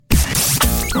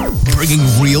bringing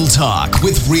real talk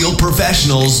with real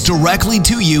professionals directly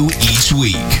to you each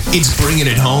week. It's Bringing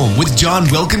It Home with John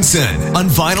Wilkinson on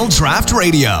Vinyl Draught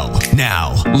Radio.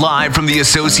 Now, live from the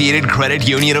Associated Credit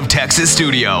Union of Texas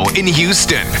studio in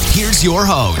Houston, here's your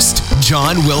host,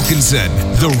 John Wilkinson,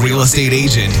 the real estate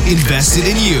agent invested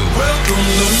in you. Welcome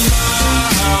to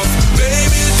my house,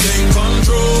 baby, take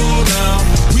control now.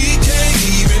 We can't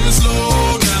even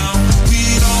slow down.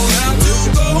 We don't have to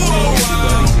go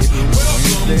wild.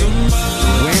 Welcome to my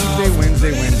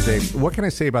Wednesday. What can I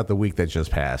say about the week that just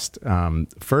passed?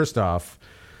 First off,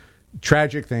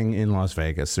 tragic thing in Las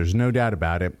Vegas. There's no doubt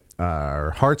about it. Our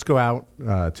hearts go out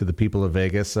to the people of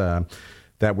Vegas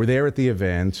that were there at the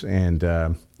event,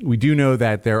 and we do know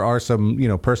that there are some,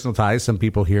 personal ties. Some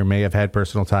people here may have had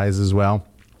personal ties as well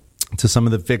to some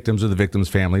of the victims or the victims'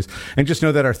 families, and just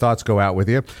know that our thoughts go out with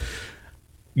you.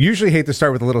 Usually hate to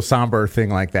start with a little somber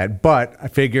thing like that, but I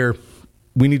figure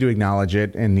we need to acknowledge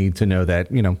it and need to know that,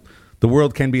 the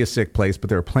world can be a sick place, but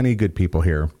there are plenty of good people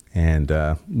here, and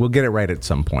we'll get it right at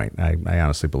some point. I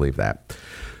honestly believe that.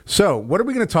 So what are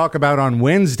we going to talk about on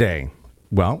Wednesday?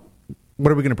 Well,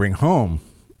 what are we going to bring home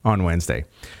on Wednesday?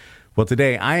 Well,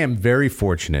 today I am very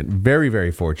fortunate, very, very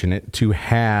fortunate to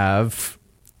have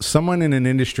someone in an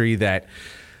industry that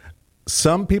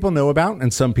some people know about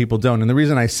and some people don't. And the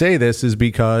reason I say this is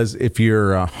because if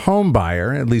you're a home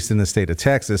buyer, at least in the state of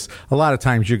Texas, a lot of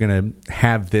times you're going to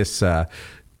have this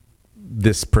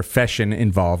profession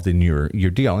involved in your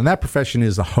deal. And that profession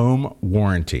is a home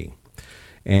warranty.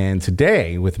 And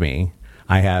today with me,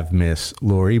 I have Miss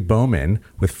Lori Bowman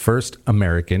with First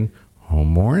American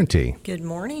Home Warranty. Good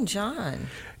morning, John.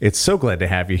 It's so glad to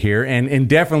have you here. And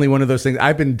definitely one of those things,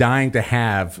 I've been dying to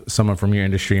have someone from your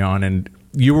industry on, and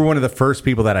you were one of the first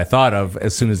people that I thought of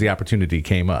as soon as the opportunity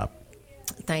came up.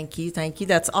 Thank you.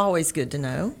 That's always good to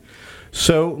know.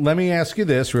 So let me ask you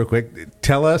this real quick.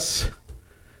 Tell us.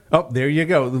 Oh, there you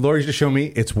go. Lori's just showing me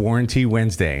it's Warranty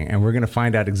Wednesday, and we're going to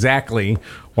find out exactly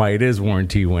why it is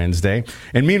Warranty Wednesday.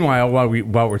 And meanwhile, while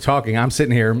we're talking, I'm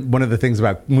sitting here. One of the things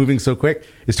about moving so quick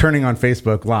is turning on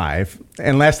Facebook Live.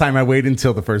 And last time I waited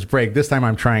until the first break. This time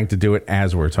I'm trying to do it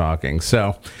as we're talking.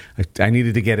 So I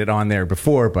needed to get it on there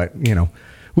before, but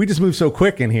we just move so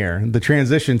quick in here. The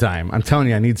transition time. I'm telling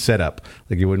you, I need setup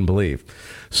like you wouldn't believe.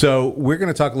 So we're going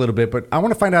to talk a little bit, but I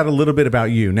want to find out a little bit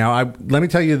about you. Now, let me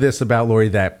tell you this about Lori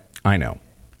that I know.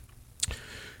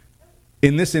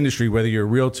 In this industry, whether you're a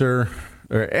realtor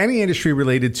or any industry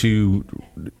related to,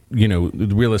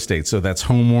 real estate, so that's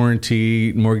home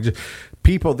warranty, mortgage,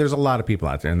 people, there's a lot of people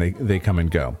out there, and they come and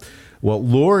go. Well,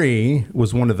 Lori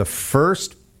was one of the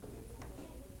first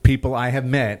people I have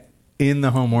met in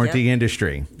the home warranty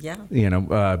industry. Yeah.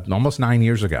 Almost 9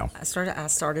 years ago. I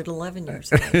started 11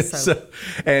 years ago. So.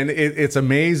 And it's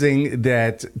amazing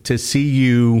that to see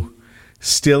you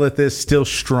still at this, still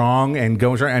strong and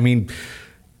going strong. I mean,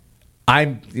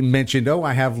 I mentioned,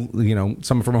 I have,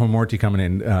 someone from a home warranty coming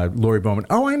in, Lori Bowman.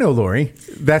 Oh, I know Lori.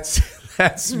 That's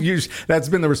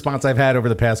been the response I've had over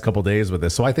the past couple of days with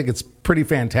this. So I think it's pretty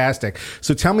fantastic.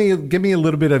 So give me a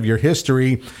little bit of your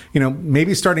history,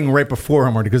 maybe starting right before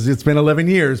home warranty, because it's been 11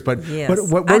 years, but yes.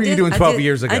 what were you doing 12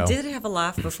 years ago? I did have a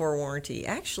life before warranty.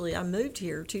 Actually, I moved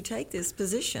here to take this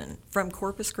position from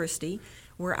Corpus Christi,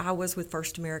 where I was with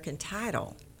First American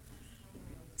Title.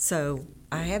 So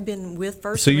I have been with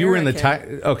First American. So you were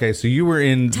in so you were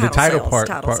in the title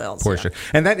sales, portion. Yeah.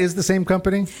 And that is the same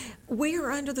company? We are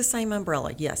under the same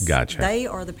umbrella, yes. Gotcha. They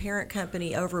are the parent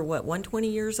company over, 120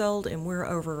 years old, and we're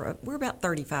about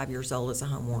 35 years old as a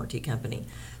home warranty company.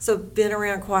 So been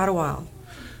around quite a while.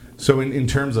 So in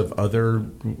terms of other,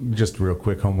 just real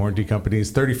quick, home warranty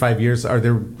companies, 35 years, are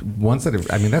there ones that are,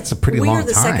 that's a pretty long time. We are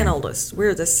the second oldest.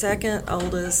 We're the second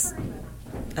oldest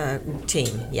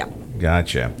team, yeah.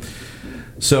 Gotcha.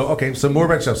 So more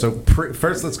about yourself. So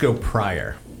first, let's go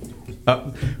prior.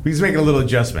 He's making a little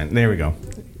adjustment. There we go.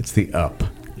 It's the up.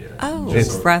 Yeah. Oh,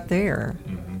 it's right there.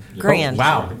 Grand. Oh,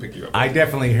 wow. I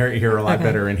definitely hear a lot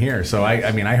better in here. So,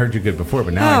 I heard you good before,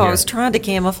 but now I was trying to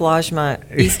camouflage my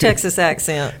East Texas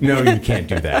accent. No, you can't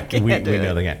do that. we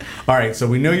know they can't. All right, so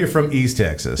we know you're from East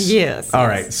Texas. Yes. All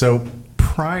right, so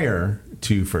prior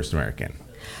to First American.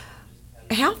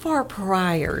 How far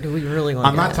prior do we really want to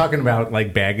I'm not talking about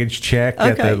like baggage check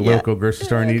at the local grocery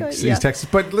store in East Texas,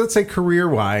 but let's say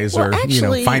career-wise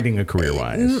actually, finding a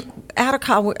career-wise. Out of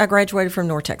college, I graduated from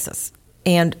North Texas.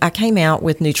 And I came out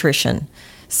with nutrition.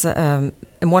 So,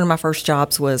 and one of my first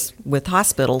jobs was with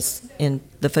hospitals in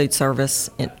the food service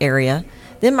area.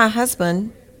 Then my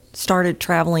husband started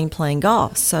traveling playing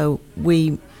golf. So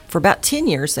we, for about 10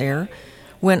 years there,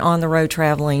 went on the road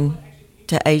traveling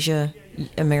to Asia,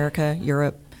 America,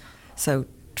 Europe. So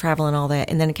travel and all that.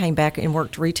 And then I came back and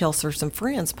worked retail for some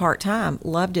friends part-time.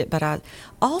 Loved it. But I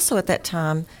also at that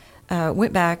time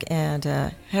went back and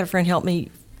had a friend help me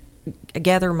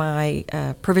gather my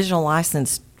provisional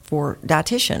license for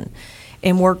dietitian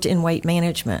and worked in weight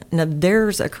management. Now,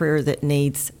 there's a career that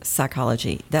needs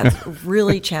psychology. That's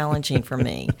really challenging for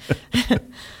me.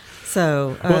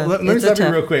 So, well, let me stop you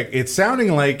real quick. It's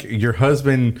sounding like your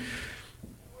husband,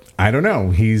 I don't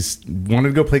know, he's wanted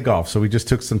to go play golf, so we just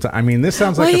took some time. I mean, this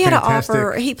sounds like a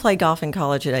fantastic... He played golf in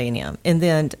college at A&M, and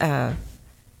then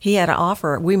he had an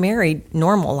offer. We married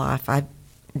normal life. I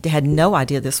had no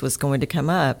idea this was going to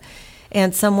come up.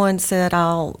 And someone said,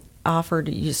 I'll offer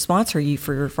to sponsor you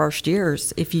for your first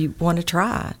years if you want to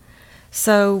try.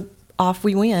 So off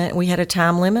we went. We had a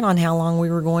time limit on how long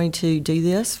we were going to do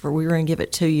this. We were going to give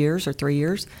it 2 years or 3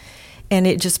 years. And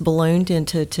it just ballooned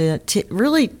into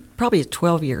really probably a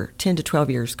 10 to 12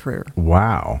 years career.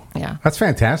 Wow. Yeah. That's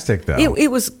fantastic, though. It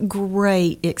was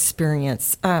great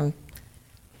experience.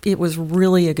 It was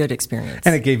really a good experience.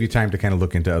 And it gave you time to kind of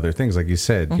look into other things, like you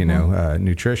said, you know,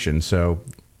 nutrition. So...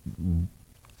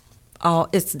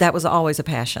 that was always a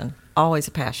passion. Always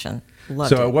a passion.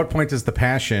 Loved it. So at what point does the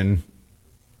passion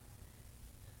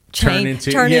turn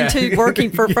into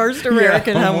working for First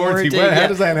American Home Warranty? How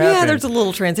does that happen? Yeah, there's a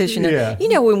little transition. Yeah. You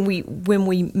know, when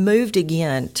we moved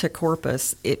again to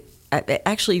Corpus,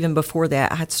 actually even before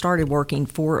that, I had started working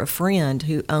for a friend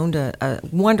who owned a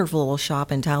wonderful little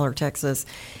shop in Tyler, Texas.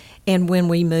 And when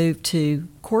we moved to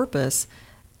Corpus,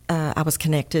 I was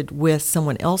connected with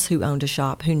someone else who owned a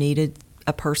shop who needed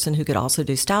a person who could also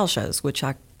do style shows, which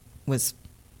I was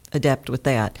adept with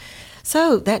that.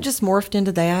 So that just morphed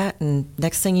into that, and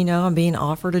next thing you know, I'm being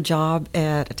offered a job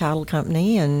at a title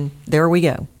company, and there we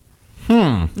go.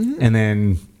 And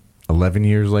then 11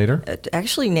 years later?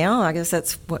 Actually, now I guess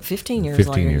that's, 15 years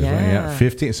 15 later. years later, yeah.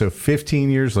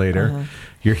 15 years later,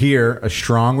 you're here, a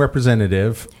strong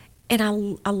representative. And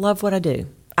I love what I do.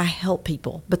 I help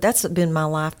people, but that's been my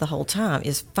life the whole time,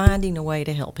 is finding a way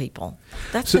to help people.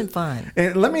 That's been fun.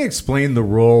 And let me explain the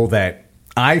role that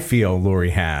I feel Lori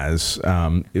has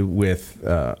with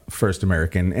First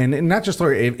American, and not just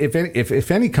Lori. If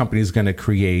any company is going to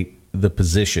create the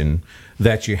position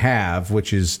that you have,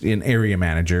 which is an area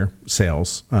manager,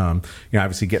 sales,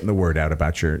 obviously getting the word out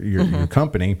about your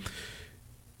company,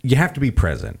 you have to be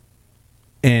present.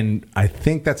 And I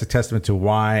think that's a testament to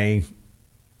why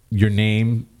your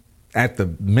name, at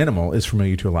the minimal, is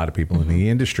familiar to a lot of people in the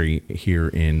industry here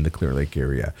in the Clear Lake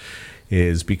area,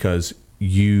 is because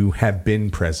you have been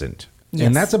present. Yes.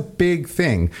 And that's a big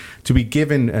thing to be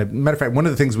given. Matter of fact, one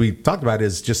of the things we talked about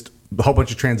is just a whole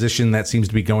bunch of transition that seems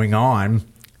to be going on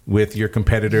with your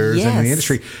competitors in the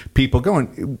industry. People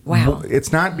going, wow.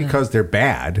 It's not because they're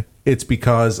bad. It's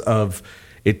because of,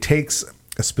 it takes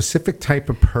a specific type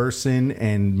of person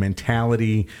and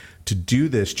mentality to do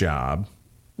this job.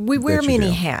 We wear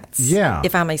many hats, yeah,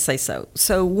 if I may say so.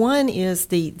 So one is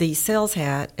the sales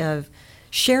hat of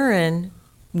sharing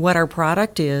what our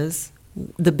product is,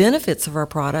 the benefits of our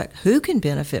product, who can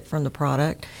benefit from the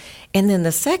product. And then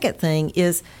the second thing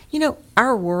is,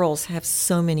 our worlds have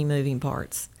so many moving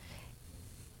parts.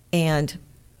 And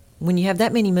when you have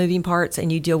that many moving parts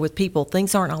and you deal with people,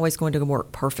 things aren't always going to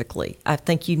work perfectly. I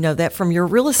think you know that from your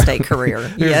real estate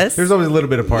career. Yes. There's always a little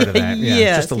bit of part of that. Yeah,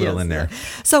 yes, just a little in there.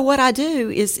 So what I do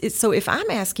is so if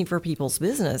I'm asking for people's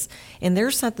business and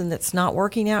there's something that's not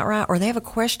working out right, or they have a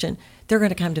question, they're going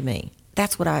to come to me.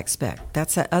 That's what I expect.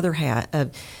 That's that other hat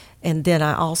of. And then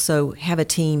I also have a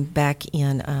team back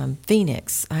in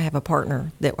Phoenix. I have a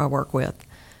partner that I work with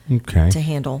to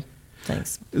handle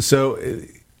things. So,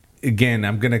 again,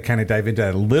 I'm going to kind of dive into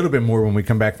that a little bit more when we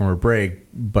come back from our break.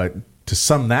 But to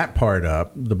sum that part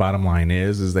up, the bottom line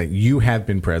is that you have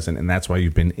been present, and that's why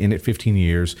you've been in it 15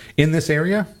 years in this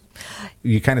area.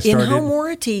 You kind of started in home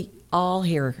warranty. All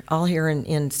here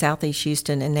in Southeast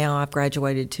Houston, and now I've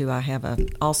graduated to.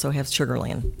 Also have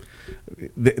Sugarland.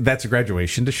 That's a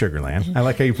graduation to Sugarland. I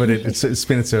like how you put it. It's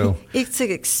been so. It's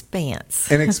an expanse.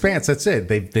 An expanse. That's it.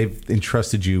 They've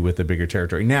entrusted you with a bigger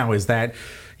territory. Now, is that,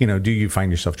 do you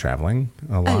find yourself traveling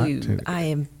a lot? I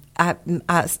am. I'm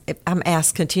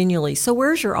asked continually, so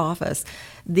where's your office?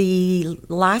 The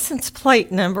license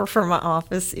plate number for my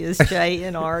office is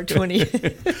JNR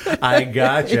 20. I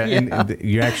gotcha. Yeah. And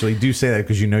you actually do say that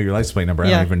because you know your license plate number. I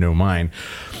don't even know mine.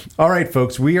 All right,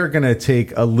 folks, we are going to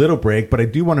take a little break, but I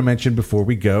do want to mention before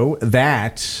we go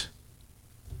that,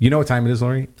 you know what time it is,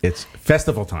 Lori? It's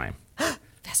festival time.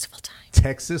 Festival time.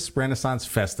 Texas Renaissance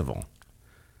Festival.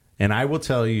 And I will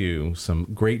tell you some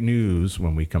great news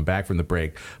when we come back from the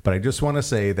break. But I just want to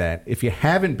say that if you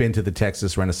haven't been to the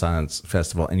Texas Renaissance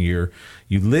Festival and you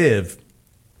live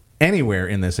anywhere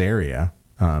in this area,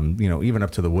 even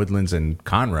up to the Woodlands and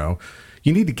Conroe,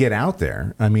 you need to get out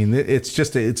there. I mean, it's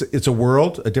just it's a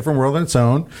world, a different world on its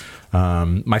own.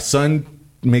 My son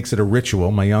makes it a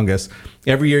ritual, my youngest.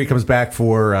 Every year he comes back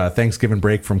for Thanksgiving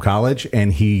break from college,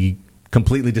 and he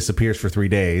completely disappears for 3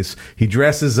 days. He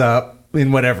dresses up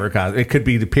in whatever costume. It could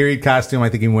be the period costume. I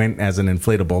think he went as an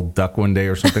inflatable duck one day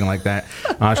or something like that,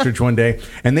 ostrich one day.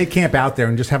 And they camp out there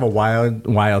and just have a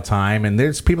wild time. And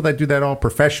there's people that do that all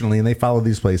professionally, and they follow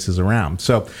these places around.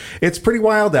 So it's pretty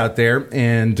wild out there.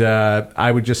 And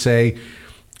I would just say,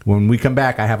 when we come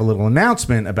back, I have a little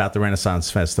announcement about the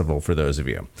Renaissance Festival for those of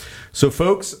you. So,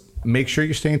 folks, make sure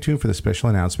you're staying tuned for the special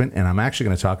announcement. And I'm actually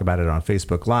going to talk about it on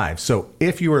Facebook Live. So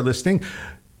if you are listening,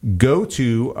 go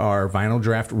to our Vinyl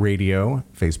Draft Radio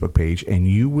Facebook page, and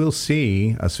you will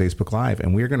see us Facebook Live.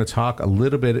 And we're going to talk a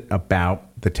little bit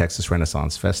about the Texas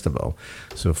Renaissance Festival.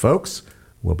 So, folks,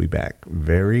 we'll be back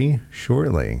very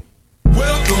shortly.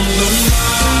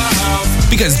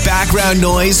 Because background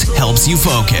noise helps you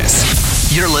focus.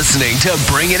 You're listening to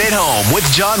Bringing It Home with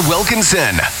John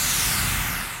Wilkinson.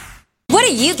 What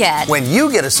do you get when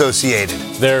you get associated?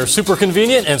 They're super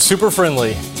convenient and super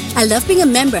friendly. I love being a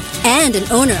member and an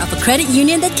owner of a credit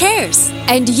union that cares.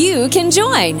 And you can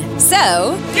join.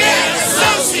 So, Get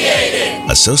associated!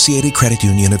 Associated Credit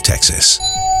Union of Texas.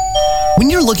 When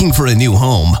you're looking for a new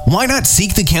home, why not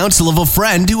seek the counsel of a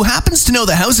friend who happens to know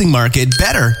the housing market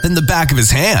better than the back of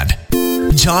his hand?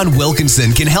 John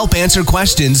Wilkinson can help answer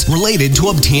questions related to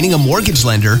obtaining a mortgage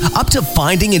lender up to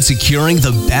finding and securing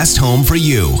the best home for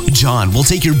you. John will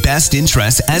take your best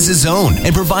interests as his own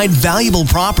and provide valuable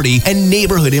property and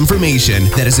neighborhood information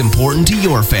that is important to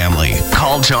your family.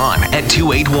 Call John at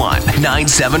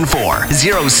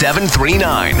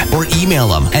 281-974-0739 or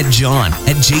email him at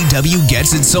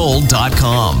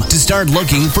john@jwgetsitsold.com to start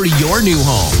looking for your new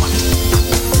home.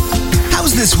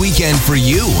 How's this weekend for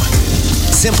you?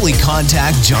 Simply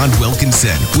contact John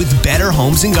Wilkinson with Better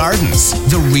Homes and Gardens,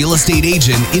 the real estate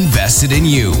agent invested in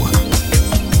you.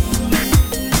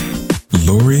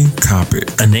 Lori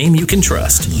Coppett. A name you can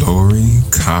trust. Lori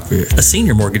Coppett. A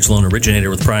senior mortgage loan originator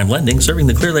with Prime Lending, serving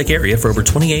the Clear Lake area for over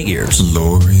 28 years.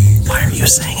 Lori. Why are you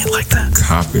saying it like that?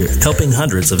 Coppett. Helping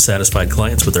hundreds of satisfied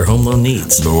clients with their home loan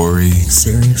needs. Lori.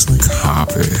 Seriously?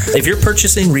 Coppett. If you're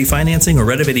purchasing, refinancing, or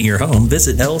renovating your home,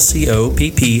 visit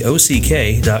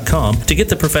lcoppock.com to get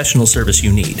the professional service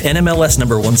you need. NMLS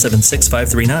number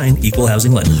 176539, Equal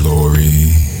Housing Lender.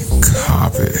 Lori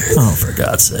Coppett. Oh, for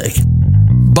God's sake.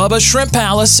 Bubba's Shrimp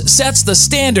Palace sets the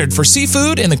standard for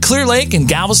seafood in the Clear Lake and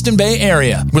Galveston Bay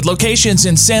area. With locations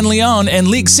in San Leon and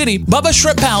League City, Bubba's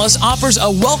Shrimp Palace offers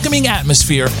a welcoming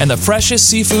atmosphere and the freshest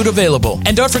seafood available.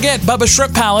 And don't forget, Bubba's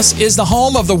Shrimp Palace is the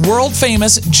home of the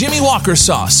world-famous Jimmy Walker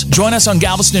sauce. Join us on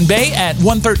Galveston Bay at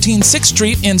 113 6th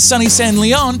Street in sunny San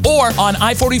Leon or on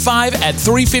I-45 at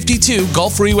 352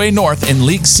 Gulf Freeway North in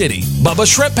League City. Bubba's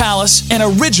Shrimp Palace, an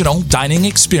original dining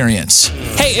experience.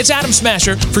 Hey, it's Adam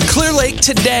Smasher for Clear Lake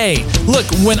Today. Look,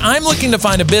 when I'm looking to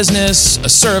find a business, a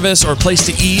service, or a place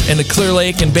to eat in the Clear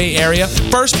Lake and Bay Area,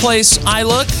 first place I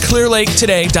look,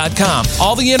 clearlaketoday.com.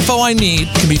 All the info I need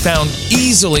can be found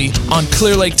easily on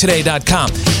clearlaketoday.com.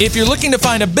 If you're looking to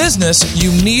find a business,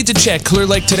 you need to check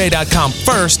clearlaketoday.com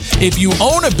first. If you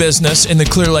own a business in the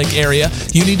Clear Lake area,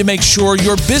 you need to make sure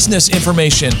your business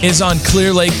information is on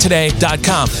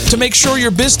clearlaketoday.com. To make sure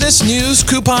your business news,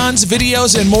 coupons,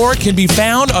 videos, and more can be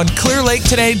found on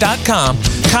clearlaketoday.com,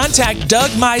 contact Doug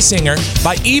Meisinger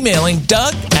by emailing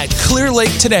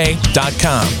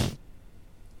doug@clearlaketoday.com.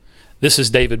 This is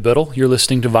David Biddle. You're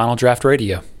listening to Vinyl Draft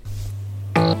Radio.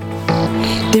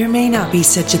 There may not be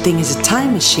such a thing as a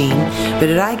time machine, but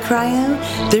at iCryo,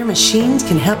 their machines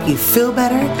can help you feel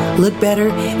better, look better,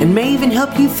 and may even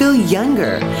help you feel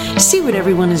younger. See what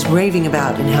everyone is raving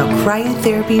about and how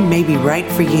cryotherapy may be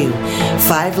right for you.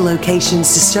 5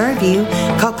 locations to serve you.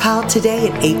 Call Kyle today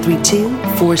at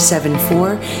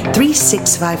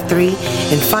 832-474-3653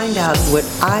 and find out what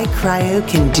iCryo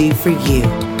can do for you.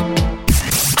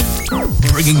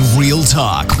 Bringing real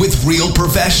talk with real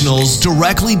professionals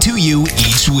directly to you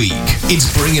each week. It's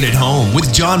Bringing It Home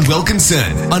with John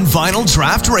Wilkinson on Vinyl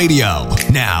Draft Radio.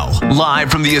 Now,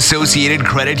 live from the Associated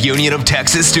Credit Union of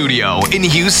Texas studio in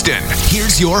Houston,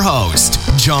 here's your host,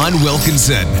 John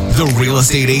Wilkinson, the real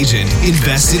estate agent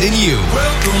invested in you.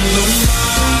 Welcome to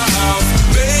my house,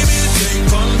 baby, take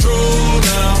control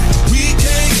now. We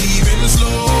can't even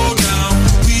slow down.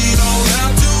 We don't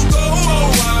have to go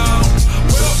a while.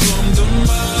 Welcome to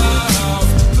my house.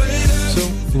 So,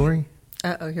 Lori?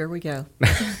 Uh-oh, here we go.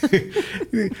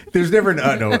 There's never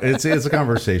no. It's a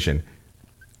conversation.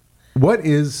 What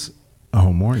is a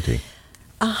home warranty?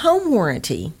 A home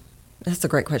warranty That's a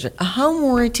great question. A home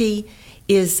warranty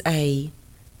is a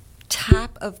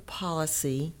type of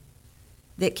policy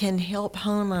that can help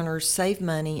homeowners save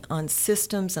money on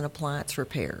systems and appliance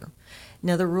repair.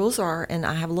 Now, the rules are, and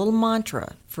I have a little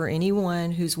mantra for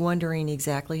anyone who's wondering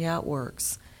exactly how it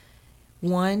works.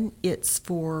 One, it's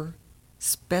for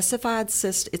specified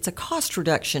system. It's a cost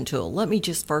reduction tool. Let me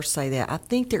just first say that. I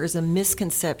think there is a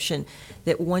misconception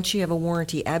that once you have a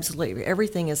warranty, absolutely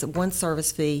everything is one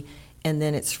service fee and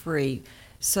then it's free.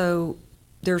 So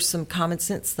there's some common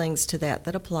sense things to that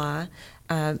apply.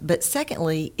 But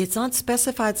secondly, it's on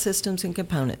specified systems and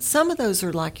components. Some of those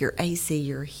are like your AC,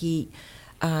 your heat,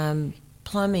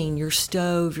 plumbing, your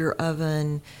stove, your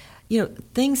oven,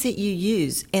 things that you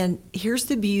use. And here's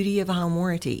the beauty of a home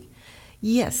warranty.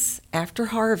 Yes, after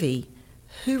Harvey,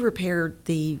 who repaired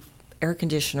the air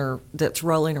conditioner that's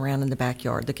rolling around in the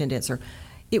backyard, the condenser?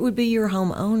 It would be your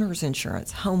homeowner's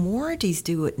insurance. Home warranties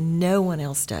do what no one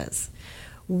else does.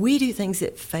 We do things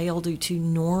that fail due to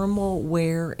normal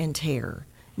wear and tear.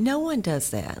 No one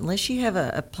does that unless you have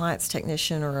an appliance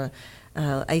technician or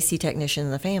a AC technician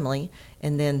in the family,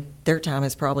 and then their time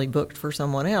is probably booked for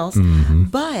someone else. Mm-hmm.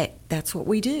 But that's what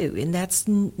we do, and that's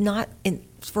not. And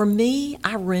for me,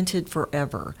 I rented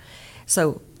forever,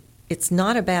 so it's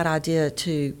not a bad idea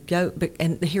to go.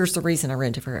 And here's the reason I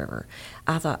rented forever.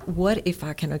 I thought, what if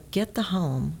I can get the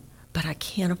home, but I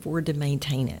can't afford to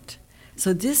maintain it?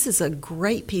 So this is a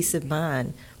great peace of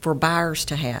mind for buyers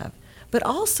to have. But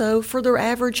also for the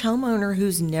average homeowner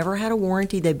who's never had a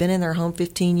warranty, they've been in their home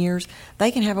 15 years,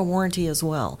 they can have a warranty as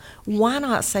well. Why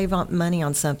not save money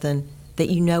on something that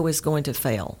you know is going to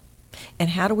fail? And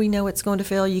how do we know it's going to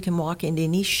fail? You can walk into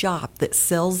any shop that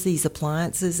sells these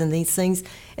appliances and these things,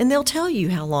 and they'll tell you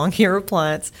how long your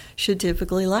appliance should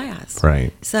typically last.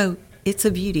 Right. So it's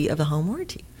a beauty of the home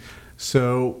warranty.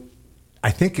 So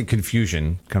I think a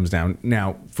confusion comes down.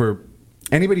 Now, for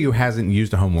anybody who hasn't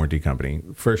used a home warranty company,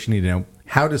 first you need to know,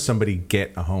 how does somebody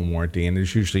get a home warranty? And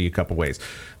there's usually a couple ways.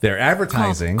 They're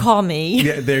advertising. Call me.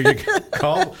 Yeah, there you go.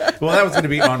 Call. Well, that was going to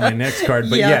be on my next card,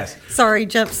 but yes. Sorry,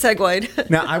 segued.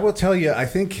 Now, I will tell you, I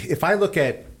think if I look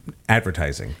at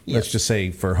advertising, let's just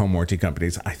say for home warranty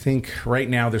companies, I think right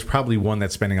now there's probably one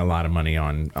that's spending a lot of money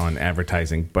on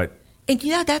advertising, but and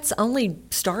that's only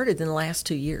started in the last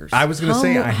 2 years. I was going to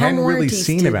say, I hadn't really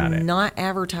seen about it. Did not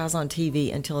advertise on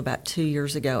TV until about 2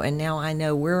 years ago, and now I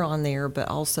know we're on there, but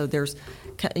also there's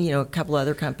a couple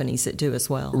other companies that do as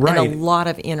well, right? And a lot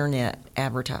of internet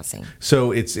advertising.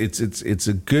 So it's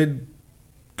a good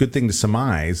thing to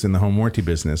surmise in the home warranty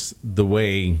business. The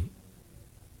way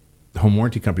home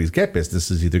warranty companies get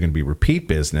business is either going to be repeat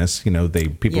business,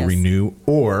 people renew,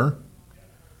 or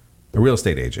a real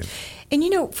estate agent.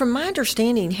 And from my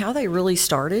understanding, how they really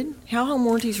started, how home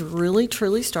warranties really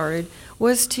truly started,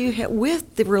 was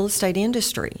with the real estate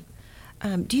industry.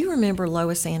 Do you remember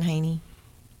Lois Ann Haney?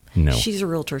 No. She's a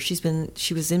realtor.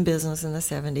 She was in business in the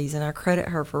 70s, and I credit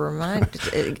her for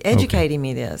educating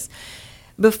me this.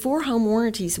 Before home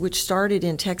warranties, which started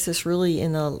in Texas really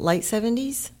in the late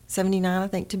 70s, 79 I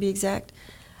think to be exact,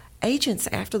 agents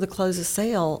after the close of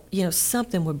sale,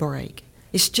 something would break.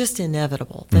 It's just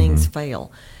inevitable. Things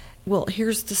fail. Well,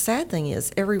 here's the sad thing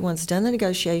is everyone's done the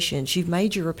negotiations, you've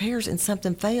made your repairs, and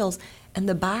something fails, and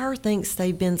the buyer thinks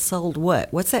they've been sold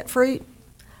what? What's that fruit?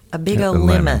 A big old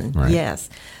lemon. Right. Yes.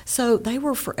 So they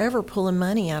were forever pulling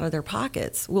money out of their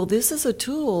pockets. Well, this is a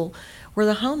tool where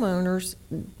the homeowners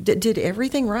that did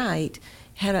everything right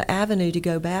had an avenue to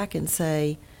go back and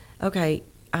say, okay,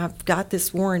 I've got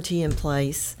this warranty in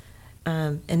place,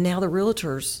 and now the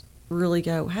realtors really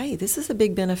go, hey, this is a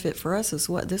big benefit for us as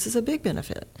well. This is a big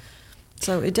benefit.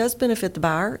 So it does benefit the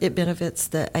buyer, it benefits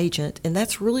the agent, and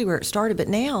that's really where it started. But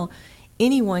now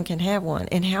anyone can have one.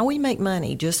 And how we make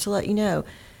money, just to let you know,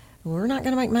 we're not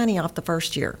going to make money off the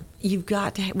first year. We've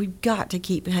got to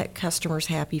keep customers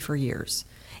happy for years,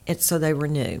 and so they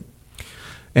renew.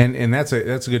 And that's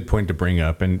a good point to bring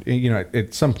up. And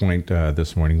at some point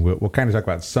this morning, we'll kind of talk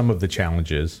about some of the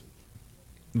challenges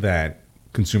that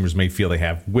consumers may feel they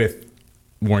have with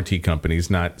warranty companies,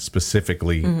 not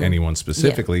specifically anyone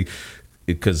specifically,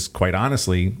 because quite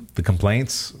honestly, the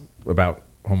complaints about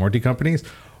home warranty companies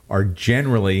are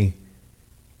generally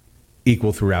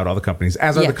equal throughout all the companies,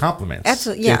 as are the compliments.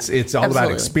 Absolutely, yeah. It's all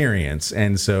about experience.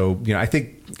 And so, I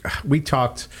think we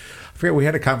talked, I forget, we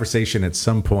had a conversation at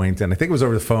some point, and I think it was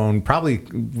over the phone, probably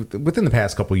within the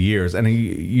past couple of years. And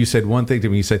you said one thing to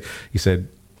me, you said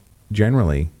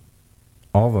generally,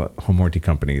 all the home warranty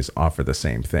companies offer the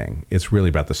same thing. It's really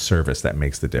about the service that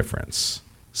makes the difference.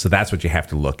 So that's what you have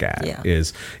to look at,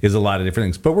 is a lot of different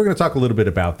things. But we're going to talk a little bit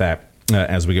about that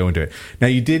as we go into it. Now,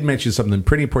 you did mention something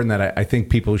pretty important that I think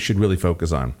people should really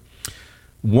focus on.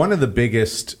 one of the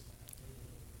biggest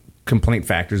complaint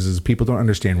factors is people don't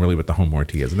understand really what the home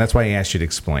warranty is, and that's why I asked you to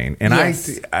explain. And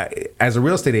Yes. I as a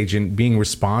real estate agent, being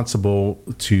responsible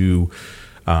to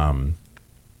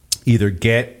either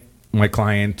get my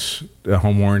client a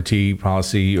home warranty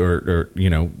policy or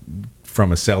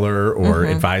from a seller or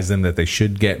advise them that they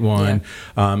should get one,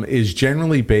 is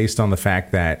generally based on the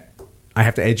fact that I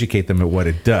have to educate them at what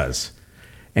it does.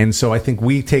 And so I think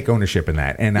we take ownership in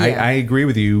that. And I agree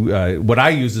with you. What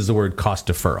I use is the word cost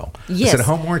deferral. Yes. I said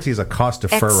home warranty is a cost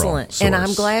deferral Excellent. source. And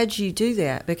I'm glad you do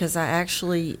that, because I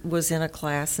actually was in a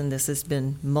class, and this has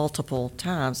been multiple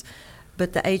times,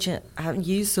 but the agent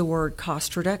used the word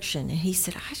cost reduction. And he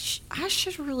said, I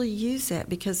should really use that,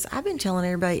 because I've been telling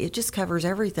everybody it just covers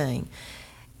everything.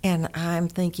 And I'm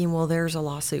thinking, well, there's a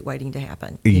lawsuit waiting to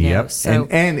happen. Yep. So,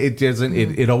 and it doesn't.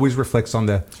 It always reflects on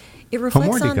the home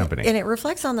warranty company, and it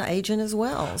reflects on the agent as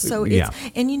well. So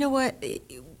and you know what?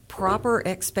 Proper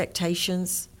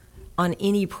expectations on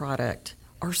any product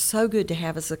are so good to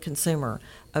have as a consumer.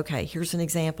 Okay, here's an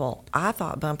example. I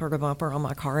thought bumper to bumper on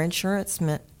my car insurance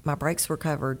meant my brakes were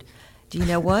covered. Do you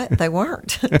know what? They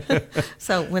weren't.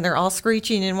 So when they're all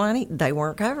screeching and whining, they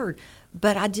weren't covered.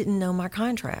 But I didn't know my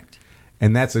contract.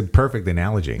 and that's a perfect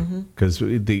analogy, because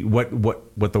the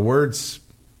what the words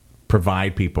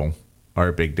provide people are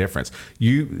a big difference.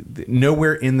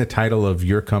 Nowhere in the title of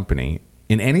your company,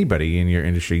 in anybody in your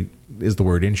industry, is the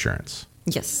word insurance.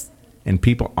 Yes. And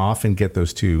people often get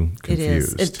those two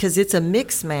confused. It is, because it's a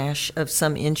mix mash of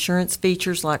some insurance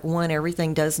features. Like one,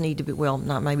 everything does need to be, well,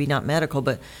 maybe not medical,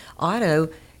 but auto.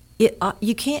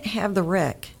 You can't have the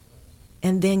wreck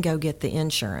and then go get the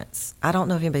insurance. I don't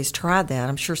know if anybody's tried that.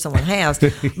 I'm sure someone has.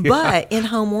 Yeah. But in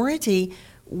home warranty,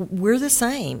 we're the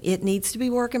same. It needs to be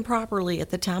working properly at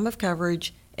the time of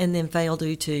coverage and then fail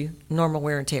due to normal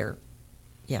wear and tear.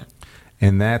 Yeah.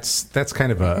 And that's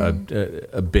kind of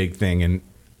a big thing. And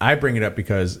I bring it up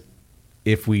because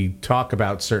if we talk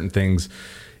about certain things,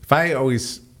 if I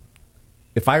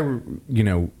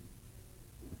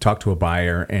talk to a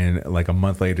buyer and like a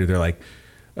month later they're like,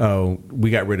 "Oh, we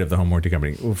got rid of the home warranty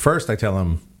company." Well, first I tell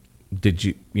them, "Did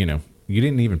you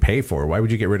didn't even pay for it. Why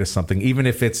would you get rid of something even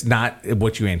if it's not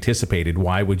what you anticipated?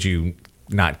 Why would you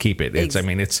not keep it?" It's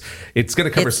going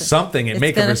to cover something. It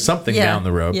may cover something down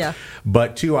the road. Yeah.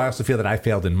 But two, I also feel that I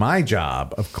failed in my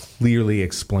job of clearly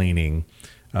explaining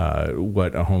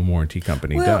what a home warranty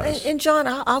company does. And John,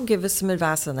 I'll give us some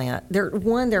advice on that.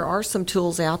 There are some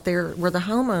tools out there where the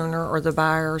homeowner or the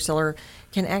buyer or seller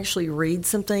can actually read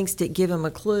some things to give them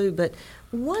a clue. But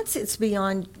once it's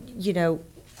beyond,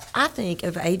 I think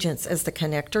of agents as the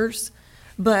connectors,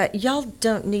 but y'all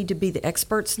don't need to be the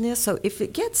experts in this. So if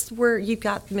it gets where you've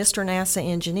got Mr. NASA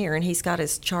engineer and he's got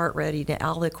his chart ready to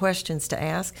all the questions to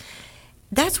ask,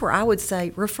 that's where I would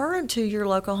say refer him to your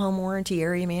local home warranty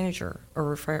area manager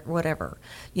or whatever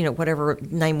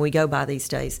name we go by these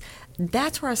days.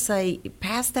 That's where I say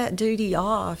pass that duty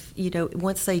off,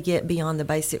 once they get beyond the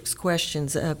basics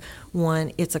questions of,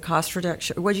 one, it's a cost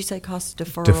reduction. What did you say, cost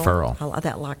deferral? Deferral. I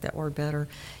like that word better.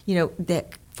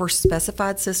 That for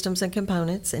specified systems and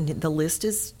components, and the list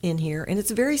is in here, and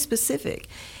it's very specific.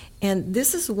 And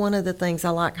this is one of the things I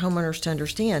like homeowners to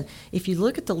understand. If you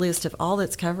look at the list of all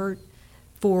that's covered,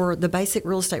 for the basic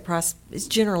real estate price, it's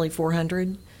generally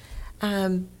 $400.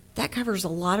 That covers a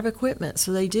lot of equipment,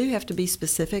 so they do have to be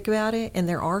specific about it, and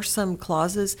there are some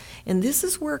clauses. And this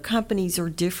is where companies are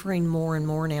differing more and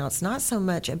more now. It's not so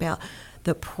much about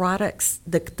the products,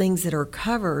 the things that are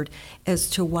covered, as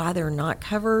to why they're not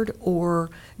covered, or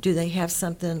do they have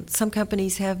something. Some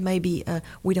companies have maybe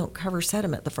we don't cover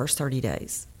sediment the first 30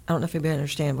 days. I don't know if anybody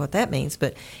understands what that means,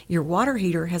 but your water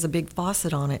heater has a big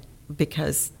faucet on it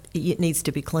because it needs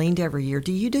to be cleaned every year.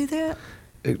 Do you do that?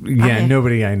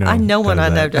 Nobody I know. No one I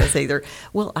know does either.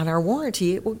 Well, on our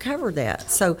warranty, it will cover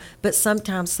that. So, but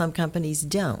sometimes some companies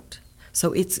don't.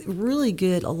 So it's really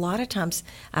good. A lot of times,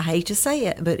 I hate to say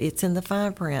it, but it's in the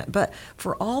fine print. But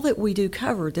for all that we do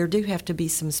cover, there do have to be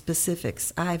some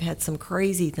specifics. I've had some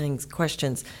crazy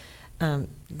questions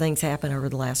happen over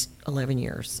the last 11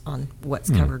 years on what's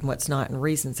covered and what's not, and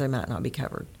reasons they might not be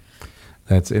covered.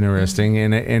 That's interesting,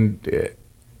 and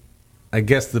I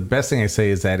guess the best thing I say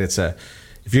is that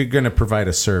if you're going to provide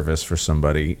a service for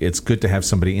somebody, it's good to have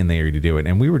somebody in the area to do it.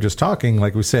 And we were just talking,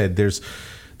 like we said, there's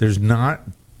not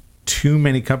too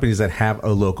many companies that have a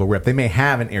local rep. They may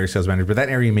have an area sales manager, but that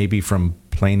area may be from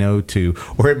Plano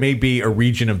or it may be a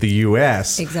region of the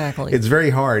U.S. Exactly. It's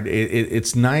very hard.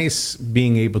 It's nice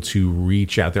being able to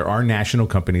reach out. There are national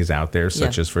companies out there,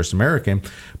 such as First American,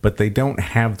 but they don't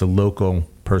have the local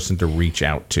person to reach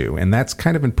out to, and that's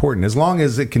kind of important as long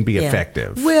as it can be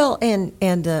effective. Well, and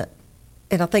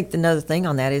And I think another thing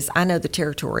on that is I know the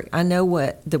territory. I know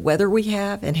what the weather we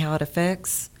have and how it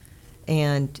affects,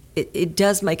 and it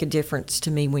does make a difference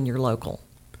to me when you're local.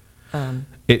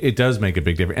 It does make a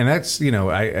big difference, and that's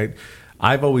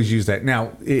I've always used that.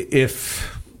 Now,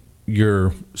 if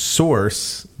your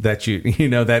source that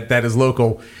that is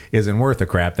local isn't worth a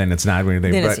crap, then it's not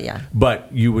anything.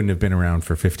 But you wouldn't have been around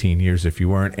for 15 years if you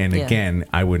weren't. And again,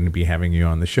 I wouldn't be having you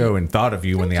on the show and thought of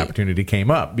you when the opportunity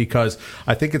came up, because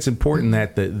I think it's important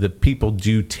that the people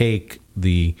do take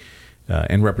the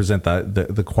and represent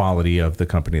the quality of the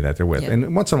company that they're with.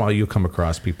 And once in a while, you'll come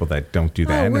across people that don't do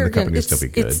that, and the company will still be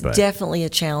good. It's definitely a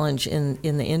challenge in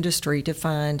the industry to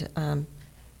find,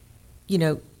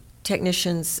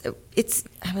 technicians. I'm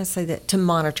going to say that to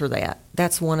monitor that.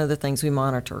 That's one of the things we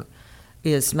monitor,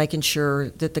 is making sure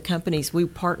that the companies we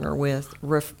partner with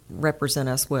represent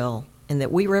us well, and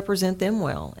that we represent them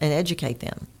well and educate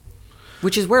them,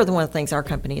 which is where one of the things our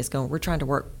company is going. We're trying to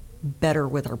work better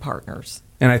with our partners.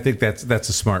 And I think that's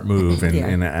a smart move,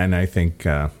 and I think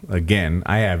again,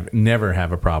 I never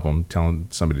have a problem telling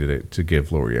somebody to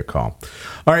give Lori a call.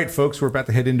 All right, folks, we're about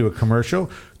to head into a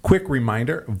commercial. Quick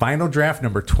reminder: Vinyl Draft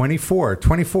number 24,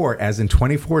 as in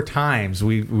 24 times.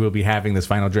 We will be having this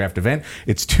Vinyl Draft event.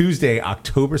 It's Tuesday,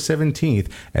 October 17th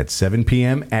at 7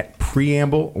 p.m. at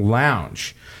Preamble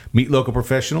Lounge. Meet local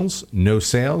professionals, no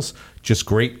sales, just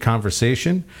great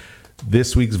conversation.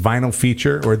 This week's vinyl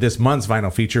feature, or this month's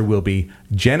vinyl feature, will be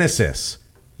Genesis.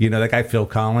 You know that guy Phil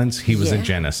Collins? He was in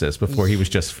Genesis before he was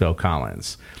just Phil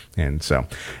Collins. And so,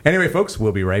 anyway, folks,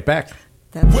 we'll be right back.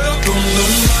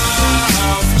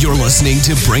 You're listening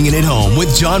to Bringing It Home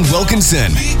with John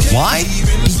Wilkinson. Why?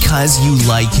 Because you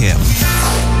like him.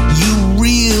 You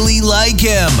really like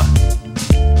him.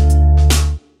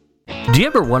 Do you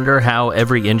ever wonder how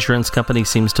every insurance company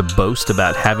seems to boast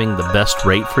about having the best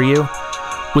rate for you?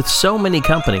 With so many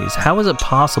companies, how is it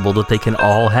possible that they can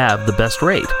all have the best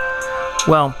rate?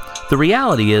 Well, the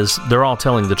reality is they're all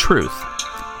telling the truth.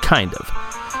 Kind of.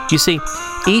 You see,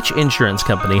 each insurance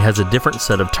company has a different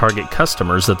set of target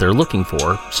customers that they're looking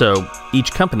for, so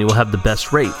each company will have the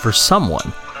best rate for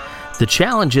someone. The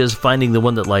challenge is finding the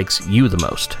one that likes you the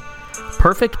most.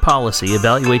 Perfect Policy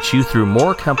evaluates you through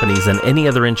more companies than any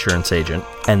other insurance agent,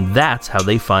 and that's how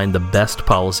they find the best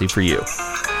policy for you.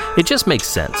 It just makes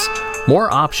sense.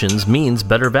 More options means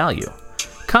better value.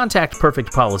 Contact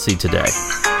Perfect Policy today.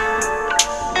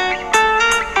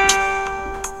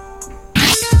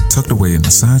 Tucked away in the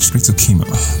side streets of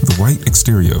Kemah, the white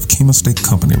exterior of Kemah Steak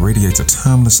Company radiates a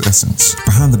timeless essence.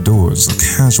 Behind the doors, a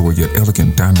casual yet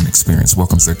elegant dining experience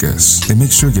welcomes their guests. They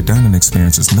make sure your dining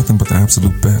experience is nothing but the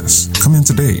absolute best. Come in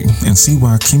today and see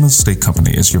why Kemah Steak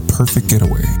Company is your perfect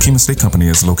getaway. Kemah Steak Company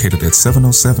is located at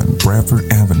 707 Bradford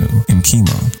Avenue in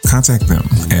Kemah. Contact them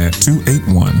at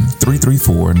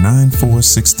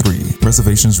 281-334-9463.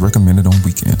 Reservations recommended on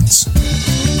weekends.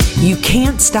 You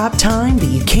can't stop time, but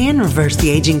you can reverse the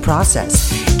aging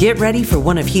process. Get ready for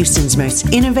one of Houston's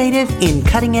most innovative and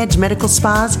cutting-edge medical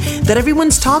spas that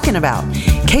everyone's talking about.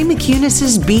 Kay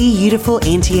McCunis's Be Beautiful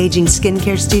Anti-Aging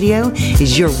Skincare Studio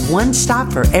is your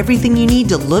one-stop for everything you need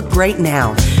to look great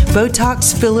now.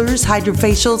 Botox, fillers,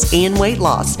 hydrofacials, and weight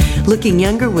loss. Looking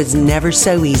younger was never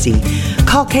so easy.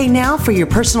 Call Kay now for your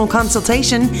personal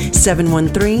consultation,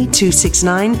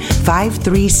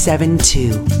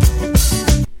 713-269-5372.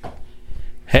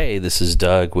 Hey, this is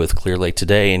Doug with Clear Lake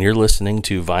Today, and you're listening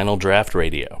to Vinyl Draft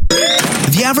Radio.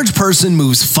 The average person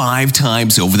moves 5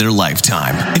 times over their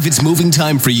lifetime. If it's moving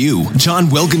time for you, John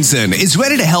Wilkinson is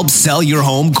ready to help sell your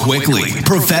home quickly,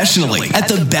 professionally, at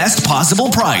the best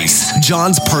possible price.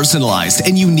 John's personalized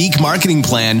and unique marketing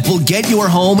plan will get your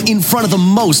home in front of the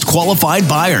most qualified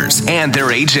buyers and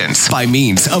their agents by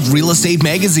means of real estate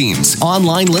magazines,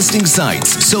 online listing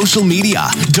sites, social media,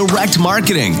 direct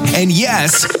marketing, and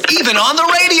yes, even on the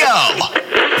radio.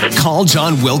 Call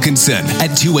John Wilkinson at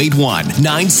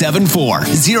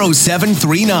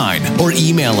 281-974-0739 or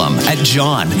email him at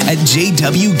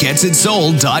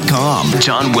john@jwgetsitsold.com.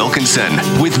 John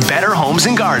Wilkinson with Better Homes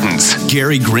and Gardens.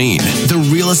 Gary Green, the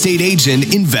real estate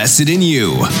agent invested in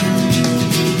you.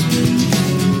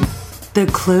 The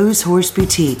Clothes Horse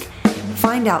Boutique.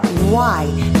 Find out why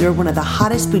they're one of the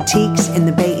hottest boutiques in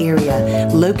the Bay Area.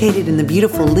 Located in the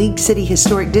beautiful League City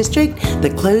Historic District, the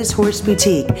Clothes Horse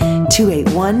Boutique,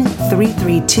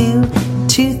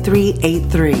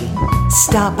 281-332-2383.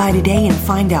 Stop by today and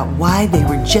find out why they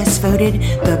were just voted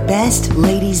the best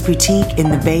ladies boutique in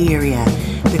the Bay Area.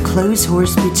 The Clothes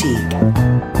Horse Boutique.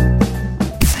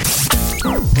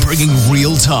 bringing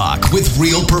real talk with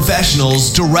real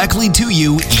professionals directly to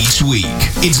you each week.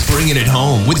 It's Bringing It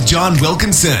Home with John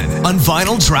Wilkinson on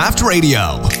Vinyl Draft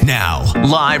Radio. Now,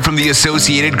 live from the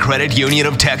Associated Credit Union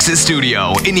of Texas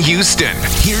studio in Houston,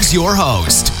 here's your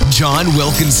host, John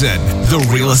Wilkinson, the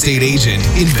real estate agent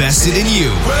invested in you.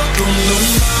 Welcome to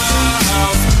my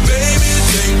house, baby,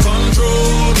 take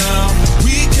control now.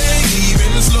 We can't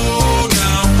even slow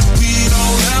down. We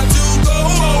don't have to go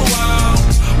a while.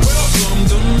 Welcome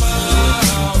to my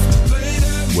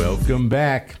house. Welcome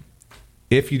back.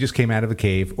 If you just came out of the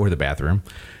cave or the bathroom,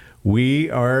 we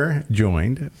are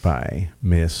joined by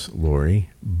Miss Lori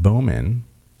Bowman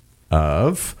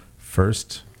of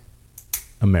First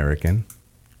American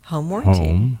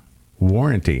Home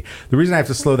Warranty. The reason I have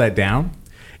to slow that down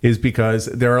is because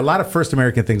there are a lot of First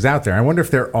American things out there. I wonder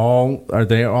if are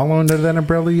they all under that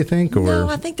umbrella, you think? Or? No,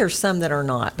 I think there's some that are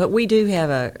not, but we do have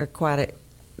a quite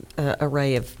a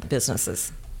array of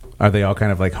businesses. Are they all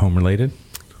kind of like home related?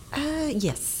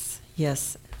 Yes.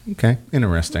 Okay,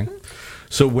 interesting. Mm-hmm.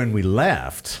 So when we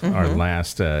left our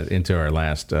last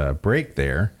break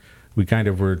there, we kind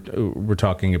of were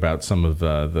talking about some of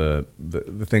the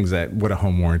things that what a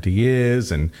home warranty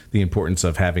is and the importance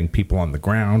of having people on the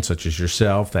ground, such as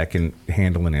yourself, that can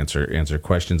handle and answer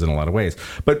questions in a lot of ways.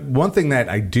 But one thing that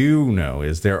I do know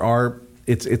is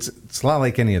it's a lot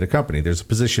like any other company. There's a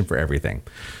position for everything.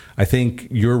 I think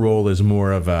your role is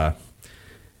more of a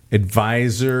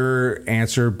advisor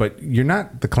answer, but you're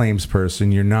not the claims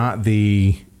person. You're not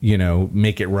the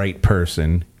make it right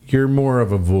person. You're more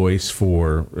of a voice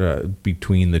for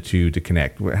between the two to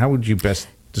connect. How would you best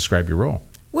describe your role?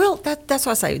 Well, that's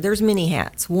what I say. There's many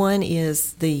hats. One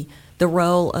is the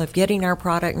role of getting our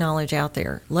product knowledge out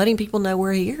there, letting people know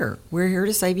we're here. We're here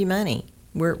to save you money.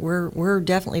 We're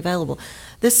definitely available.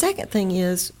 The second thing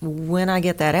is when I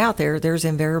get that out there, there's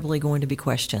invariably going to be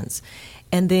questions.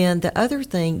 And then the other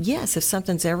thing, yes, if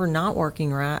something's ever not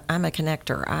working right, I'm a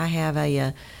connector. I have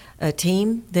a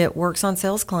team that works on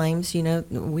sales claims.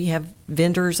 We have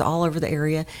vendors all over the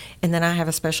area. And then I have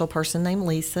a special person named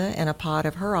Lisa and a pod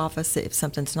of her office. If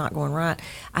something's not going right,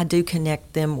 I do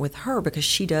connect them with her because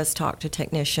she does talk to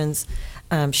technicians.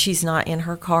 She's not in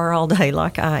her car all day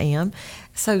like I am.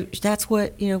 So that's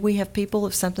what, we have people,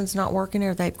 if something's not working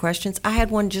or they have questions. I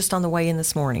had one just on the way in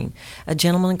this morning, a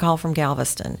gentleman called from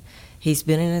Galveston. He's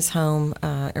been in his home,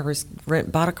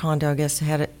 bought a condo, I guess,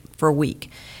 had it for a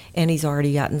week. And he's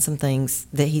already gotten some things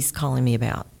that he's calling me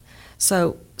about.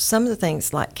 So some of the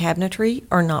things like cabinetry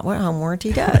are not what home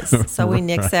warranty does. So we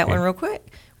nixed that one real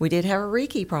quick. We did have a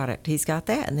Reiki product. He's got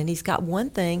that. And then he's got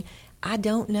one thing I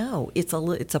don't know. It's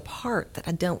a part that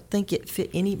I don't think it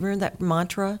fit any. Remember that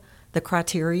mantra, the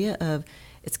criteria of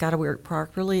it's got to work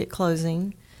properly at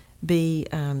closing, be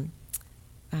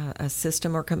a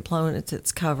system or component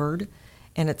that's covered,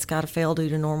 and it's got to fail due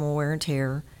to normal wear and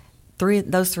tear.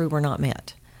 Those three were not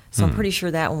met. So I'm pretty sure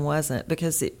that one wasn't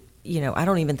because I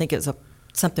don't even think it was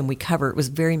something we covered. It was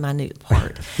a very minute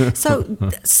part. So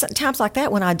times like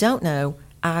that when I don't know,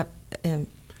 I definitely.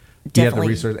 You have the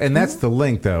research, and that's the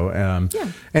link, though.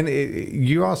 And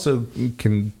you also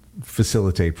can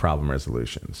facilitate problem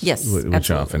resolutions. Yes, which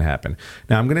absolutely. often happen.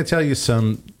 Now I'm going to tell you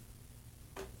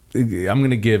I'm going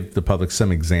to give the public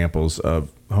some examples of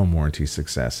home warranty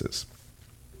successes.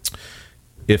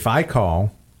 If I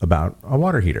call about a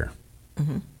water heater.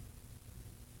 Mm-hmm.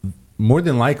 More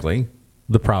than likely,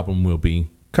 the problem will be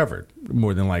covered,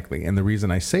 more than likely. And the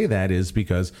reason I say that is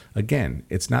because, again,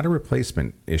 it's not a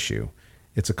replacement issue.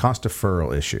 It's a cost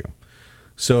deferral issue.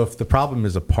 So if the problem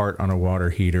is a part on a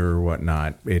water heater or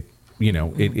whatnot,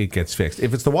 it gets fixed.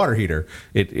 If it's the water heater,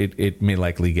 it may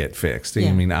likely get fixed. Yeah.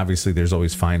 I mean, obviously, there's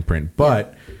always fine print.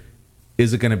 But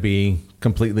is it going to be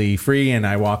completely free and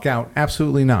I walk out?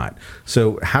 Absolutely not.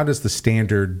 So how does the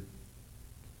standard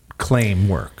claim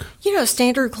work?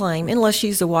 Standard claim, unless you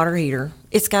use a water heater,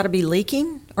 it's got to be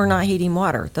leaking or not heating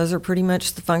water. Those are pretty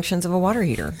much the functions of a water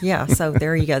heater. Yeah, so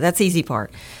there you go. That's the easy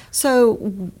part.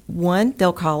 So one,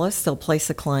 they'll call us, they'll place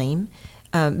a claim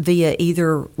via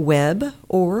either web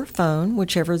or phone,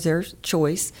 whichever is their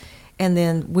choice, and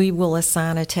then we will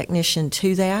assign a technician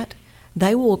to that.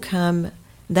 They will come.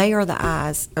 They are the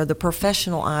eyes, or the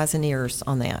professional eyes and ears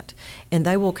on that, and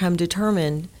they will come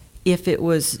determine if it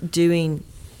was doing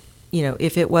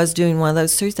one of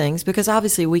those two things, because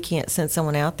obviously we can't send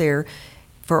someone out there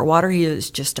for a water heater that's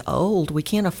just old. We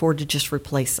can't afford to just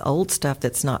replace old stuff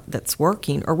that's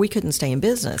working, or we couldn't stay in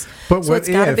business. But so it's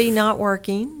got to be not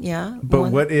working. Yeah.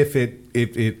 But what if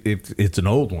it's an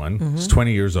old one? Mm-hmm. It's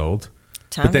 20 years old,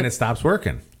 but then it stops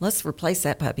working. Let's replace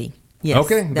that puppy. Yes.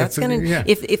 Okay. That's going to.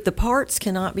 If the parts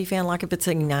cannot be found, like if it's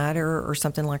an igniter or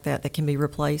something like that can be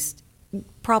replaced,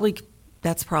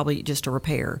 that's probably just a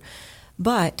repair.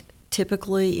 But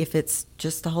typically, if it's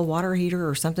just the whole water heater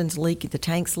or something's leaking, the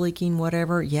tank's leaking,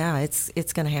 whatever,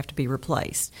 it's going to have to be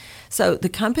replaced. So the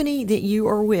company that you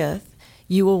are with,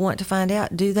 you will want to find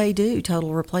out, do they do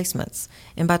total replacements?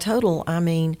 And by total, I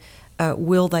mean,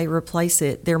 will they replace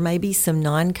it? There may be some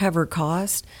non-covered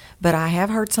cost, but I have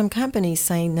heard some companies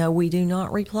saying, no, we do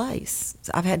not replace.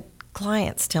 I've had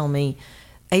clients tell me,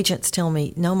 agents tell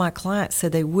me, no, my client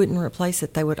said they wouldn't replace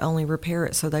it, they would only repair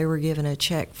it, so they were given a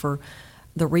check for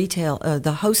the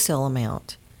the wholesale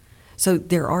amount. So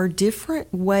there are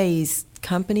different ways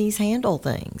companies handle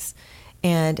things.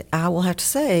 And I will have to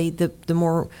say,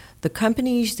 the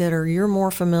companies that you're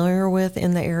more familiar with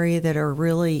in the area that are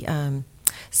really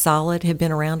solid, have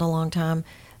been around a long time,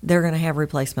 they're going to have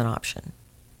replacement option.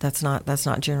 That's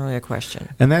not generally a question.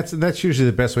 And that's usually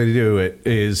the best way to do it,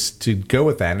 is to go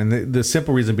with that. And the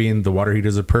simple reason being, the water heater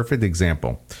is a perfect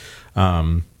example.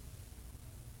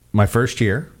 My first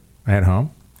year I had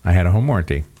a home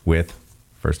warranty with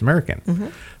First American. Mm-hmm.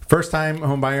 First time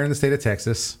home buyer in the state of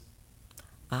Texas.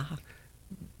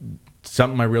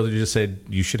 Something my realtor just said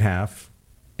you should have,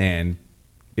 and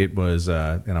it was,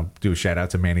 and I'll do a shout out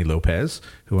to Manny Lopez,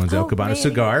 who owns El Cabana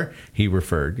Cigar. He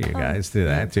referred you guys to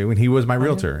that too, and he was my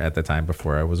realtor at the time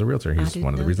before I was a realtor. He's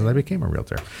one of the reasons I became a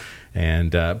realtor.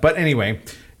 And but anyway,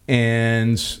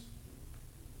 and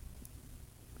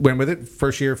went with it.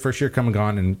 First year come and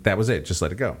gone, and that was it. Just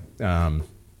let it go. Then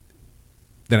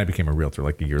I became a realtor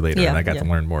like a year later, and I got to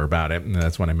learn more about it, and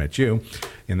that's when I met you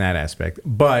in that aspect.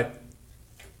 But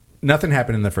nothing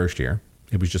happened in the first year.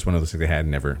 It was just one of those things they had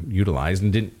never utilized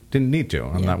and didn't need to.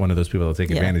 I'm not one of those people that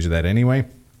take advantage of that anyway.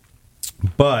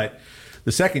 But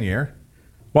the second year,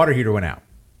 water heater went out,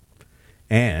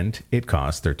 and it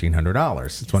cost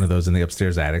 $1,300. It's one of those in the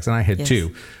upstairs attics, and I had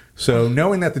two. So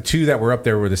knowing that the two that were up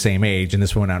there were the same age, and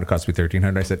this one out, and it cost me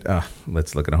 $1,300, I said,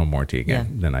 let's look at a home warranty again.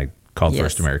 Yeah. Then I called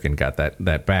First American, got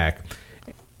that back.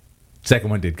 Second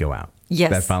one did go out. Yes.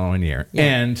 That following year. Yeah.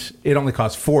 And it only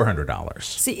cost $400.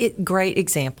 See, great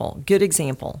example. Good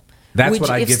example. That's what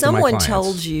I give to my clients.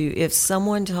 If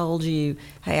someone told you,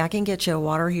 hey, I can get you a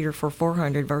water heater for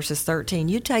 $400 versus $13,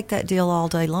 you'd take that deal all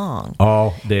day long.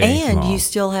 All day and long. You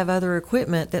still have other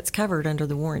equipment that's covered under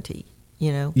the warranty.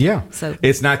 Yeah. So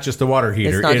it's not just the water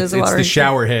heater. It's the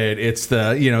shower head. It's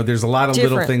the, there's a lot of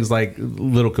little things like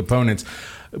little components.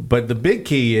 But the big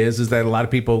key is that a lot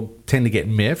of people tend to get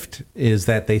miffed, is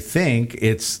that they think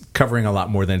it's covering a lot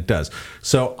more than it does.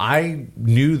 So I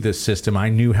knew this system. I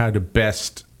knew how to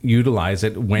best utilize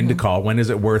it, when to call, when is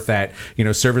it worth that,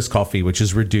 service call fee, which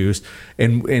is reduced,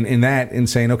 and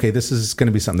saying, okay, this is going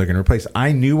to be something they're going to replace.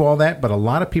 I knew all that, but a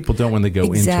lot of people don't when they go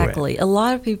into it. Exactly. A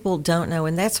lot of people don't know,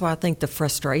 and that's why I think the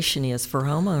frustration is for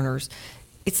homeowners.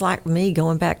 It's like me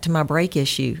going back to my brake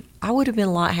issue. I would have been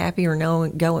a lot happier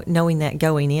knowing that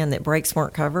going in, that brakes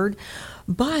weren't covered.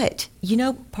 But,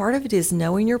 part of it is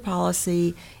knowing your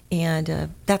policy,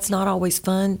 and that's not always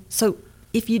fun. So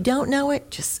if you don't know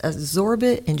it, just absorb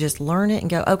it and just learn it and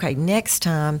go, okay, next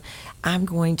time I'm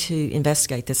going to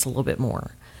investigate this a little bit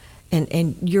more.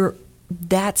 And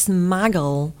that's my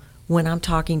goal when I'm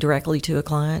talking directly to a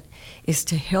client, is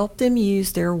to help them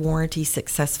use their warranty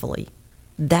successfully.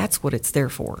 That's what it's there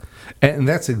for. And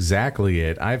that's exactly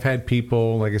it. I've had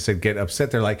people, like I said, get upset.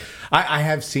 They're like, I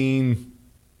have seen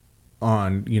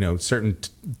on, certain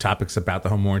topics about the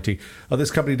home warranty, this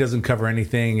company doesn't cover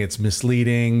anything. It's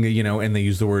misleading, and they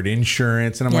use the word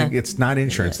insurance. And I'm like, it's not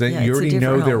insurance. You already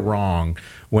know they're wrong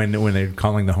when they're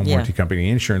calling the home warranty company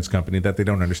insurance company, that they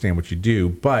don't understand what you do,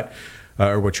 but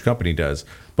or what your company does.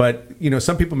 But,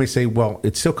 some people may say, well,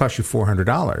 it still costs you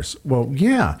 $400. Well,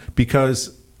 yeah,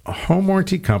 because home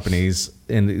warranty companies,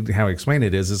 and how I explain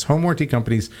it is home warranty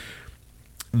companies,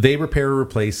 they repair or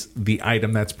replace the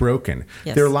item that's broken.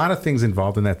 Yes. There are a lot of things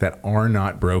involved in that are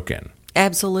not broken.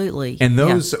 Absolutely. And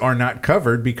those are not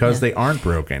covered because they aren't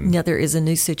broken. Now, there is a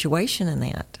new situation in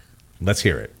that. Let's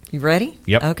hear it. You ready?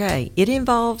 Yep. Okay. It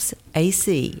involves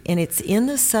AC, and it's in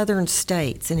the southern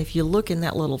states. And if you look in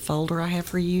that little folder I have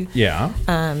for you,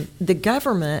 the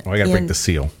government. Oh, I got to break the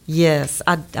seal. Yes,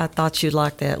 I thought you'd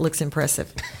like that. It looks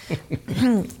impressive.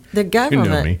 The government. You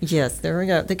know me. Yes, there we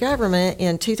go. The government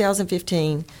in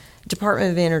 2015,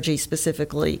 Department of Energy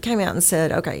specifically, came out and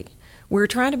said, okay, we're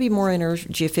trying to be more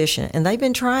energy efficient, and they've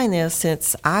been trying this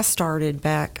since I started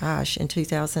back, in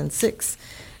 2006.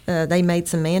 They made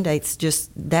some mandates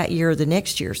just that year or the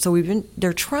next year. So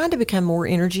they're trying to become more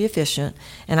energy efficient,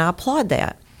 and I applaud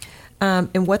that.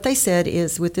 And what they said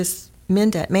is, with this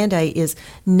mandate is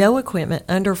no equipment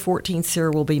under 14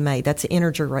 SEER will be made. That's the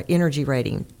energy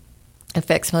rating.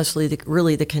 Affects mostly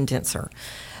the condenser.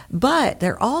 But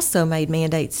they're also made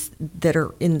mandates that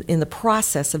are in the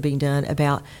process of being done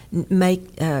about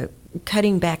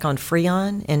cutting back on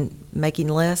Freon and making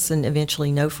less and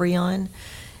eventually no Freon.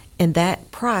 And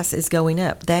that price is going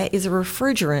up. That is a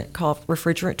refrigerant called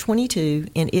refrigerant 22,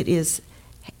 and it is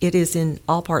in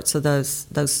all parts of those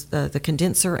the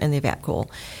condenser and the evap coil.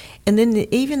 And then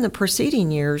even the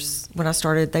preceding years, when I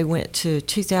started, they went to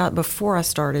 2000. Before I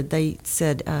started, they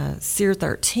said SEER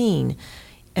 13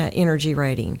 energy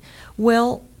rating.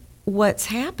 Well, what's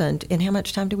happened, and how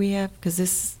much time do we have? Because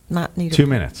this might need 2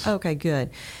 minutes. Okay, good.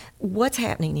 What's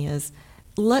happening is,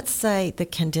 let's say the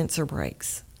condenser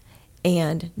breaks,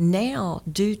 and now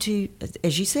due to,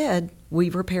 as you said, we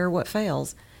repair what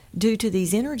fails. Due to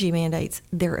these energy mandates,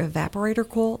 their evaporator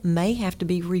coil may have to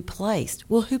be replaced.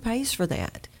 Well, who pays for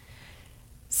that?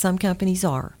 Some companies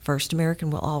are. First American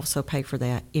will also pay for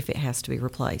that if it has to be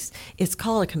replaced. It's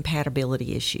called a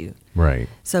compatibility issue. Right.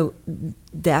 So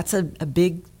that's a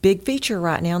big feature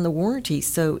right now in the warranty.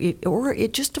 So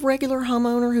it just a regular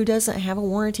homeowner who doesn't have a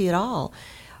warranty at all.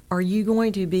 Are you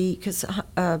going to be, because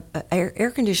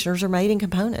air conditioners are made in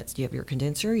components. You have your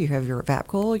condenser, you have your evap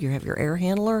coil, you have your air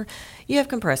handler, you have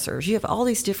compressors, you have all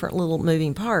these different little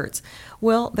moving parts.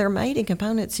 Well, they're made in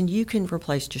components, and you can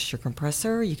replace just your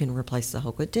compressor, you can replace the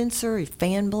whole condenser, your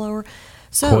fan blower.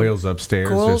 So coils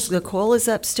upstairs. The coil is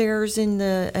upstairs in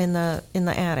the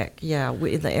attic. Yeah,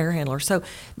 with the air handler. So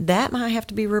that might have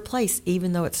to be replaced,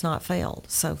 even though it's not failed.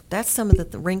 So that's some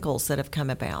of the wrinkles that have come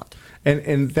about.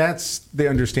 And that's the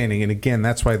understanding. And again,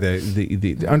 that's why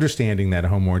the understanding that a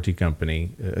home warranty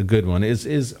company, a good one,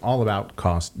 is all about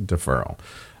cost deferral.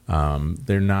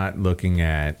 They're not looking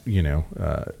at,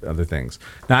 other things.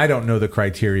 Now, I don't know the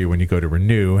criteria when you go to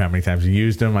renew, how many times you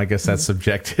used them. I guess that's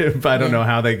subjective. I don't know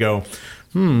how they go,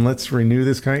 let's renew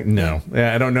this kind. No,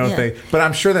 I don't know if they, but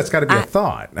I'm sure that's got to be a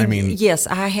thought. I mean, yes,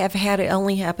 I have had it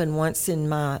only happen once in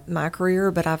my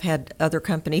career, but I've had other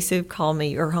companies who've called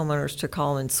me, or homeowners, to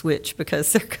call and switch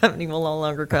because their company will no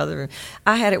longer cover them.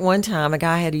 I had it one time. A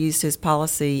guy had used his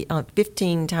policy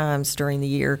 15 times during the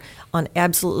year on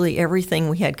absolutely everything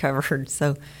we had covered.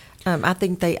 So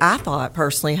I thought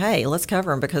personally, hey, let's cover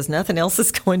them because nothing else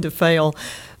is going to fail.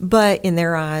 But in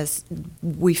their eyes,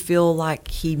 we feel like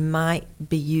he might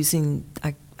be using,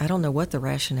 I don't know what the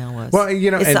rationale was. Well,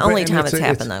 it's the only time it's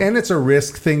happened, though. And it's a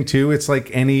risk thing, too. It's like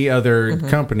any other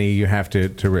company you have to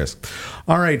risk.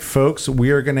 All right, folks, we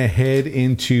are going to head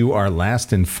into our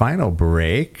last and final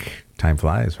break. Time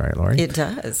flies, right, Lori? It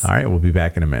does. All right, we'll be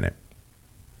back in a minute.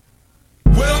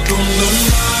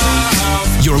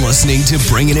 You're listening to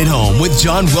Bringing It Home with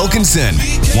John Wilkinson.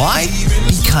 Why?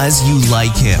 Because you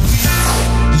like him.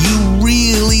 You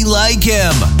really like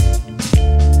him.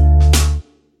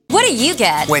 What do you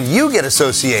get when you get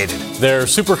associated? They're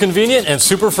super convenient and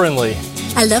super friendly.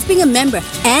 I love being a member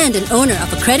and an owner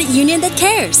of a credit union that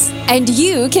cares. And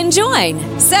you can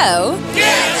join. So,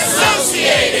 get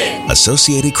associated!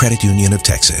 Associated Credit Union of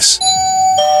Texas.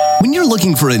 When you're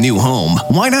looking for a new home,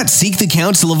 why not seek the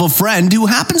counsel of a friend who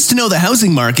happens to know the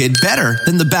housing market better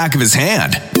than the back of his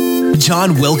hand?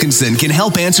 John Wilkinson can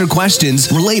help answer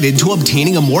questions related to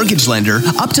obtaining a mortgage lender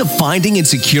up to finding and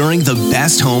securing the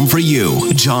best home for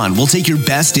you. John will take your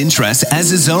best interests as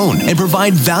his own and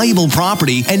provide valuable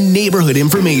property and neighborhood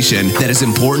information that is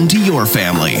important to your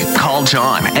family. Call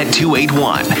John at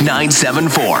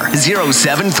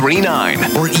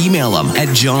 281-974-0739 or email him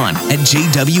at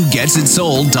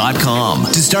john@jwgetsitsold.com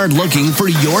to start looking for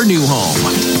your new home.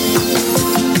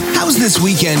 How's this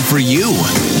weekend for you?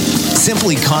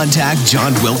 Simply contact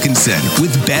John Wilkinson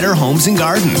with Better Homes and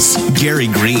Gardens. Gary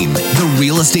Green, the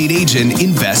real estate agent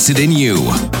invested in you.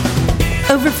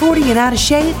 Over 40 and out of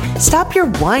shape? Stop your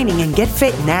whining and get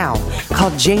fit now.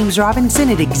 Call James Robinson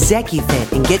at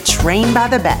ExecuFit and get trained by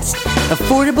the best.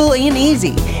 Affordable and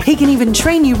easy. He can even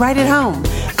train you right at home.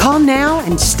 Call now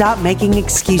and stop making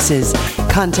excuses.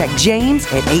 Contact James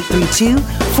at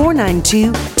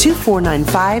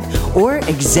 832-492-2495 or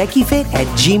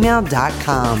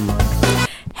execufit@gmail.com.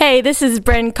 Hey, this is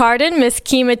Bryn Carden, Miss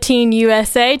Kima Teen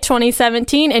USA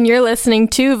 2017, and you're listening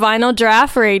to Vinyl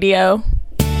Draught Radio.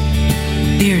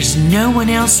 There's no one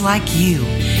else like you.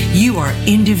 You are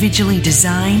individually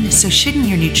designed, so shouldn't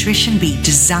your nutrition be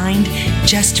designed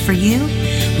just for you?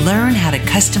 Learn how to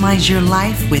customize your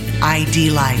life with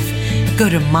ID Life. Go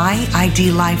to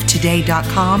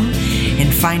myidlifetoday.com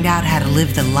and find out how to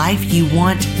live the life you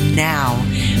want now.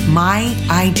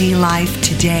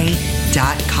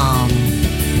 myidlifetoday.com.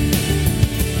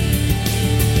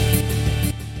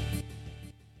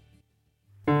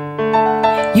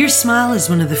 You're smile is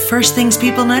one of the first things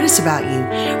people notice about you.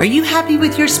 Are you happy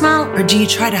with your smile, or do you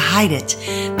try to hide it?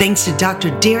 Thanks to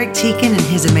Dr. Derek Teakin and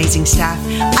his amazing staff,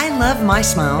 I love my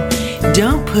smile.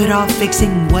 Don't put off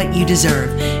fixing what you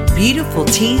deserve. Beautiful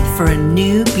teeth for a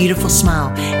new, beautiful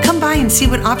smile. Come by and see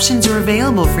what options are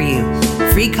available for you.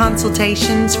 Free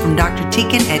consultations from Dr.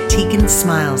 Teakin at Teakin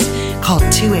Smiles. Call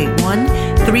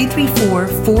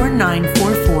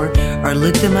 281-334-4944 or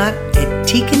look them up at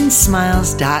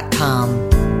teakinsmiles.com.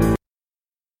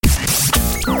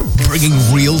 Bringing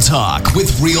real talk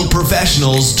with real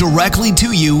professionals directly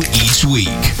to you each week.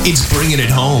 It's Bringing It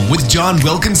Home with John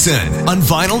Wilkinson on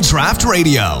Vinyl Draught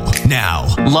Radio. Now,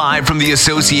 live from the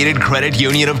Associated Credit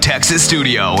Union of Texas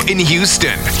studio in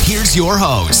Houston, here's your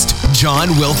host,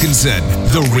 John Wilkinson,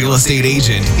 the real estate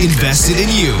agent invested in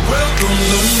you. Welcome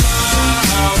to my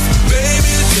house,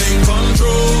 baby, take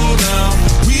control now.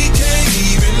 We can't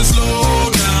even slow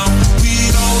down.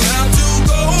 We don't have to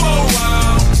go a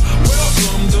while.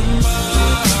 Welcome to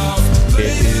my house,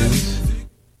 It is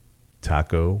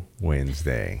Taco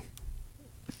Wednesday.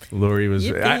 Lori was.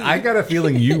 I got a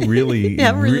feeling you really.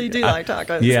 Yeah, I really do like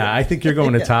tacos. Yeah, I think you're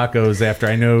going to tacos after.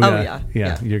 I know.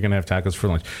 Yeah, you're going to have tacos for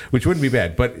lunch, which wouldn't be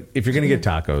bad. But if you're going to get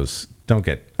tacos, don't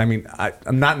get. I mean,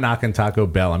 I'm not knocking Taco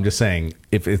Bell. I'm just saying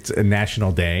if it's a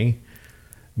national day,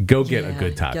 go get a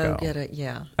good taco. Go get it.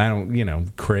 Yeah. I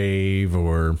don't, Crave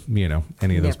or any of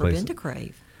those places. Never been to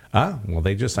Crave. Ah, well,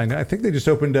 I think they just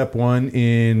opened up one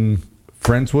in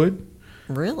Friendswood.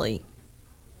 Really?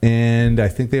 And I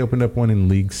think they opened up one in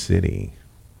League City.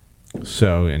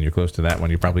 So, and you're close to that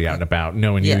one. You're probably out and about.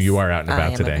 Knowing you are out and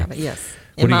about today. Yes,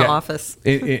 in my office.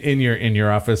 In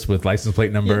your office with license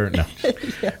plate number. No.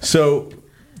 Yeah. So,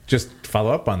 just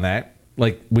follow up on that.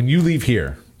 Like when you leave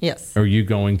here. Yes. Are you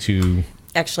going to?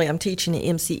 Actually, I'm teaching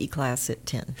an MCE class at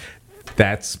 10.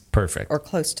 That's perfect. Or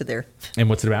close to there. And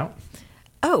what's it about?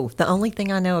 Oh, the only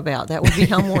thing I know about that would be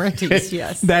home warranties.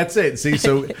 Yes, that's it. See,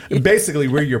 so basically,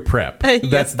 we're your prep.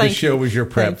 That's the show was your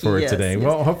prep for it today. Yes.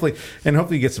 Well, hopefully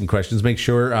you get some questions. Make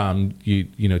sure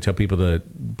you tell people to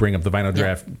bring up the Vinyl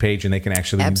Draft page, and they can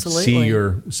actually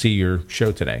see your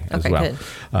show today as well. Good.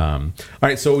 All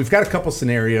right, so we've got a couple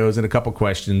scenarios and a couple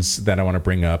questions that I want to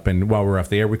bring up. And while we're off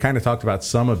the air, we kind of talked about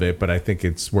some of it, but I think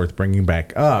it's worth bringing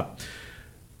back up.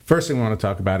 First thing we want to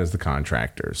talk about is the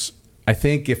contractors. I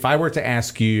think if I were to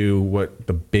ask you what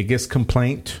the biggest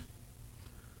complaint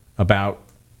about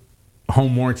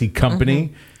home warranty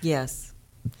company, yes,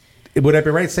 would I be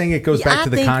right saying it goes back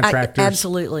to the contractors?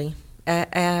 Absolutely.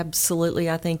 Absolutely.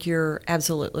 I think you're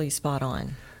absolutely spot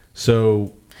on.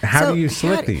 So how do you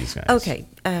select these guys? Okay.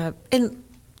 And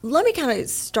let me kind of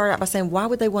start out by saying, why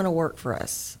would they want to work for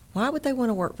us? Why would they want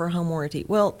to work for a home warranty?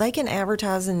 Well, they can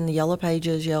advertise in the Yellow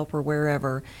Pages, Yelp, or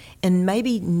wherever, and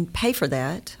maybe pay for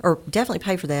that, or definitely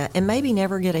pay for that, and maybe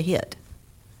never get a hit.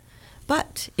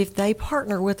 But if they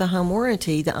partner with a home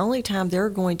warranty, the only time they're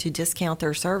going to discount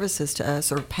their services to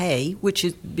us or pay, which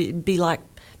would be like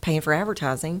paying for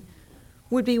advertising,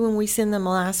 would be when we send them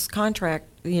a last contract,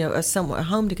 a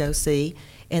home to go see,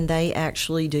 and they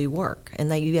actually do work.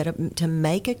 And they get to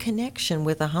make a connection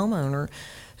with a homeowner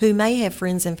who may have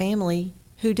friends and family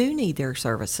who do need their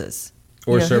services.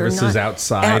 Or services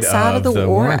outside of the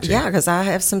warranty. Yeah, because I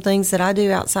have some things that I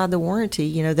do outside the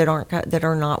warranty, that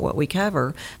are not what we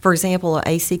cover. For example,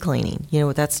 AC cleaning.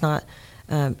 That's not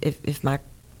I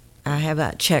have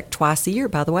that checked twice a year.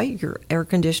 By the way, your air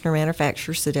conditioner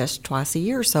manufacturer suggests twice a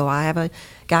year, so I have a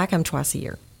guy come twice a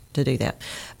year to do that.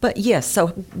 But yes,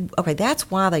 so okay, that's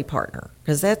why they partner,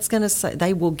 because that's going to say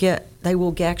they will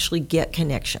actually get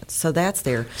connections. So that's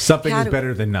there. Something is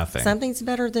better than nothing. Something's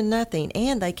better than nothing,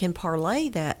 and they can parlay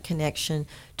that connection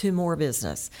to more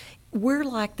business. We're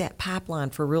like that pipeline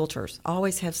for realtors.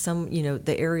 Always have some,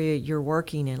 the area you're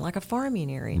working in, like a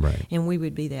farming area, right. And we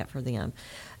would be that for them.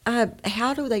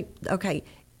 How do they? Okay,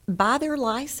 buy their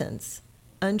license.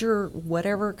 Under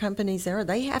whatever companies there are,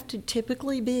 they have to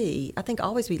typically be, I think,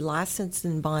 always be licensed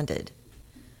and bonded.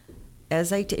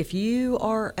 If you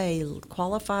are a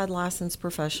qualified licensed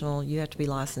professional, you have to be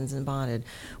licensed and bonded.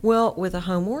 Well, with a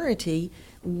home warranty,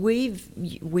 we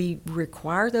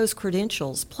require those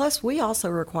credentials. Plus, we also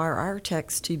require our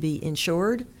techs to be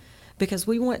insured, because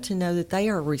we want to know that they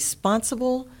are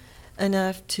responsible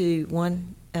enough to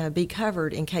be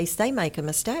covered in case they make a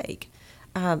mistake.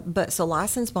 So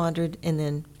licensed, bonded, and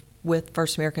then with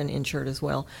First American insured as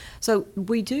well. So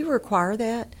we do require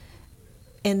that.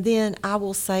 And then I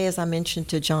will say, as I mentioned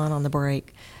to John on the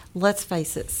break, let's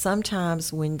face it,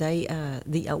 sometimes when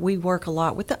we work a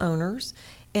lot with the owners,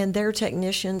 and their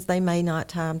technicians, they may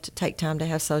not take time to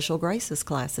have social graces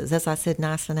classes. As I said,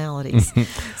 nice-analities.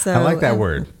 I like that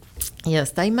word.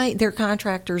 Yes, their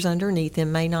contractors underneath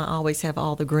them may not always have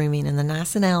all the grooming and the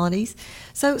nicenalities.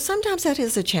 So sometimes that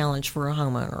is a challenge for a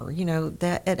homeowner. You know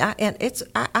that,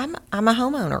 I'm a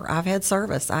homeowner. I've had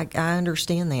service. I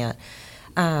understand that.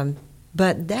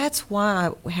 But that's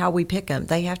how we pick them.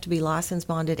 They have to be licensed,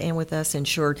 bonded, and with us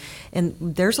insured. And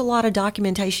there's a lot of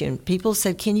documentation. People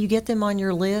said, "Can you get them on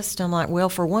your list?" I'm like, well,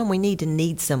 for one, we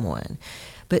need someone.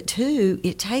 But two,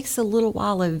 it takes a little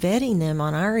while of vetting them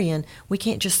on our end. We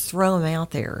can't just throw them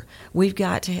out there. We've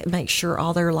got to make sure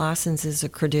all their licenses or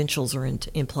credentials are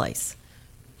in place.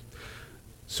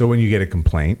 So when you get a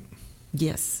complaint,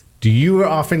 yes, do you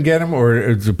often get them, or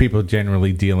are people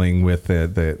generally dealing with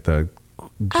the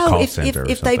call center?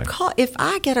 If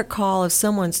I get a call if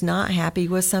someone's not happy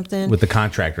with something with the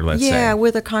contractor, let's say, yeah,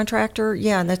 with a contractor,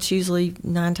 yeah, and that's usually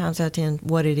 9 times out of 10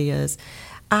 what it is,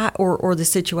 or the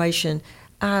situation.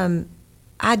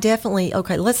 I definitely,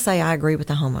 okay, let's say I agree with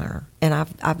the homeowner, and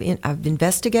I've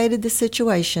investigated the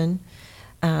situation.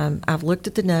 I've looked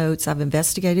at the notes. I've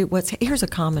investigated here's a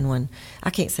common one. I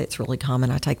can't say it's really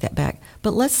common. I take that back.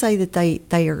 But let's say that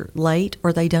they are late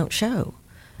or they don't show.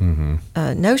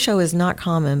 Mm-hmm. No show is not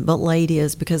common, but late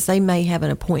is, because they may have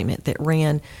an appointment that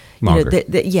ran longer.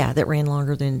 That ran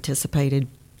longer than anticipated.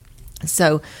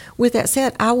 So with that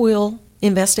said, I will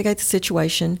investigate the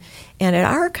situation, and at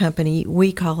our company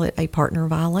we call it a partner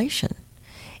violation.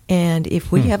 And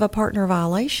if we have a partner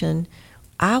violation,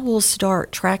 I will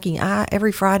start tracking. I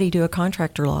every Friday do a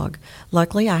contractor log.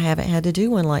 Luckily I haven't had to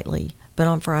do one lately, but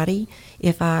on Friday,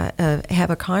 if I have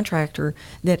a contractor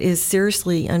that is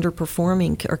seriously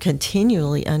underperforming or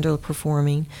continually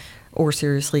underperforming, or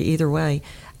seriously, either way,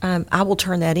 I will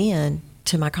turn that in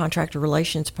to my contractor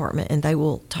relations department, and they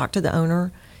will talk to the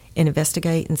owner and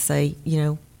investigate and say,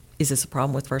 is this a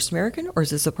problem with First American, or is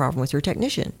this a problem with your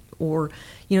technician? Or,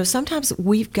 sometimes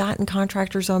we've gotten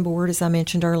contractors on board, as I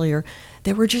mentioned earlier,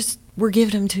 that we're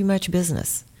giving them too much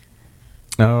business.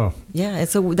 Oh. Yeah, and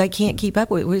so they can't keep up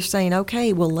with it. We're saying,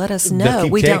 okay, well, let us know.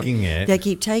 They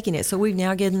keep taking it. So we've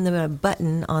now given them a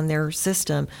button on their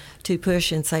system to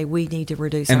push and say, we need to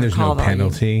reduce our call volume. And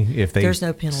there's no penalty if they there's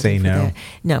no penalty say for no?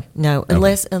 that. No.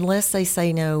 Okay. Unless they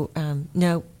say no,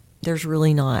 no. There's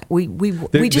really not. We just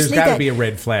need there's got to be a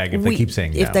red flag if they keep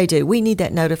saying no. If they do, we need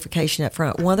that notification up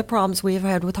front. One of the problems we have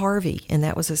had with Harvey, and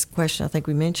that was this question I think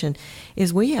we mentioned,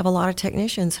 is we have a lot of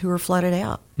technicians who are flooded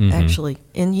out, actually,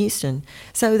 in Houston.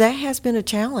 So that has been a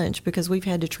challenge, because we've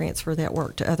had to transfer that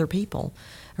work to other people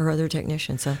or other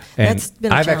technicians. So that's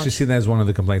been a challenge. I've actually seen that as one of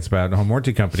the complaints about a home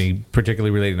warranty company, particularly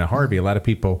relating to Harvey. A lot of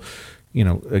people,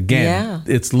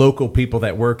 it's local people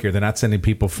that work here. They're not sending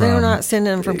people from... They're not sending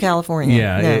them from California.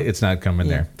 Yeah, no. It's not coming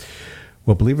there.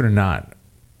 Well, believe it or not,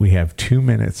 we have 2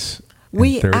 minutes and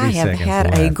 30 seconds I have had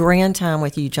left. a grand time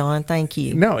with you, John. Thank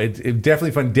you. No, it's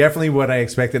definitely fun. Definitely what I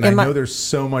expected. And I know there's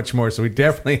so much more, so we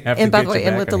definitely have to get you back. And by the way,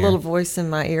 and with the little voice in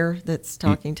my ear that's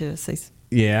talking to us.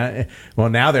 Yeah. Well,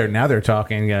 now they're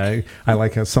talking. I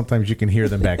like how sometimes you can hear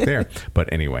them back there.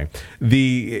 But anyway,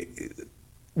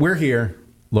 we're here.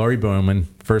 Laurie Bowman,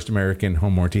 First American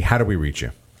Home Warranty. How do we reach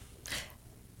you?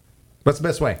 What's the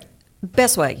best way?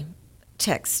 Best way,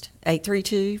 text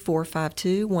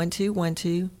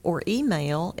 832-452-1212 or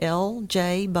email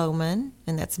ljbowman,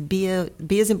 and that's B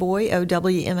as in boy,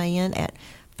 OWMAN at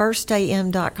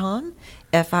firstam.com,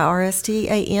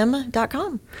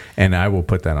 FIRSTAM.com. And I will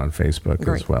put that on Facebook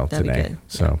as well today.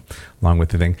 So, along with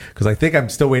the thing, because I think I'm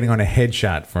still waiting on a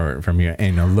headshot from you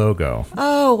and a logo.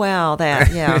 Oh, wow,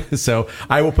 yeah. So,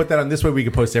 I will put that on. This way we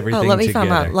can post everything together. Let me find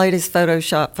my latest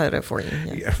Photoshop photo for you.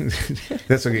 Yeah.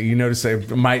 That's okay. You notice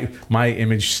my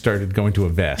image started going to a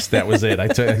vest. That was it.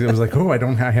 It was like,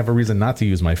 I have a reason not to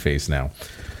use my face now.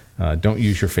 Don't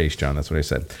use your face, John. That's what I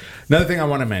said. Another thing I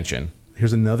want to mention.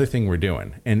 Here's another thing we're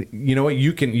doing. And you know what?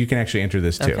 You can actually enter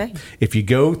this too. Okay. If you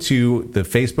go to the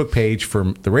Facebook page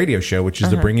for the radio show, which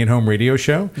is the Bring It Home radio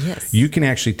show, you can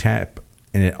actually tap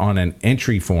on an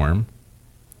entry form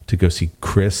to go see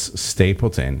Chris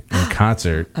Stapleton in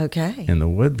concert in the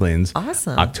Woodlands.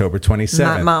 Awesome. October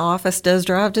 27th. My office does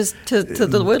drive to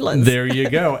the Woodlands. There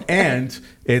you go. And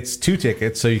it's 2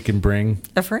 tickets, so you can bring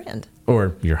a friend.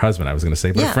 Or your husband, I was going to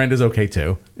say, but a friend is okay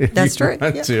too. That's true.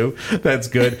 That's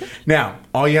good. Now,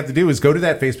 all you have to do is go to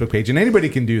that Facebook page, and anybody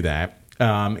can do that.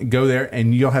 Go there,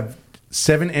 and you'll have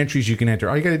 7 entries you can enter.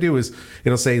 All you got to do is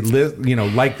it'll say,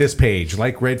 like this page,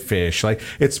 like Redfish, like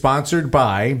it's sponsored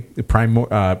by Prime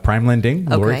Lending,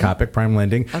 Lori Kopic, Prime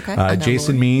Lending,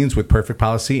 Jason Means with Perfect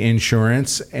Policy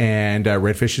Insurance, and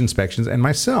Redfish Inspections, and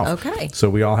myself. Okay. So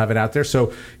we all have it out there.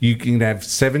 So you can have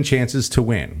 7 chances to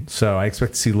win. So I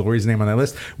expect to see Lori's name on that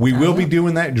list. We will be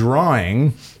doing that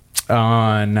drawing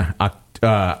on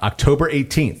October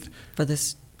 18th. for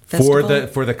this festival?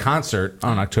 For the concert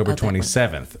on October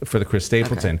 27th for the Chris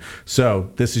Stapleton. Okay. So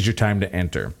this is your time to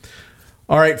enter.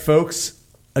 All right, folks.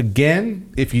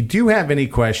 Again, if you do have any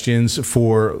questions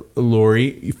for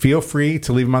Lori, feel free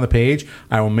to leave them on the page.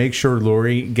 I will make sure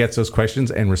Lori gets those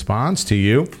questions and responds to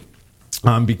you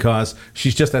because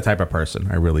she's just that type of person.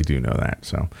 I really do know that.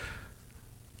 So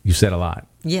you said a lot.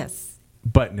 Yes.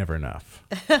 But never enough.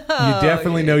 You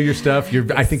definitely know your stuff.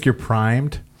 I think you're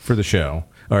primed for the show.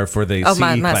 Or for the CE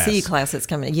my class. CE class that's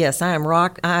coming. Yes, I am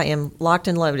locked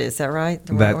and loaded. Is that right?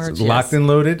 That's locked and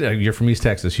loaded. You're from East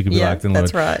Texas. You can be locked and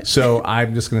loaded. That's right. So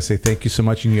I'm just going to say thank you so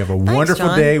much, and you have a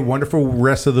wonderful day, wonderful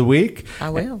rest of the week. I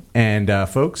will. And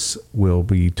folks, we'll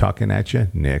be talking at you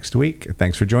next week.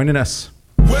 Thanks for joining us.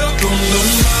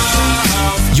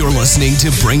 You're listening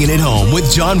to Bringing It Home with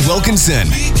John Wilkinson.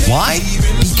 Why?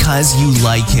 Because you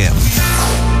like him.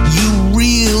 You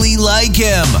really like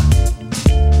him.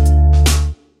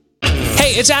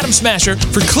 Hey, it's Adam Smasher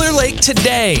for Clear Lake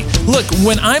Today. Look,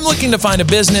 when I'm looking to find a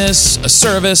business, a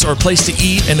service, or a place to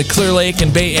eat in the Clear Lake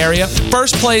and Bay Area,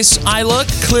 first place I look,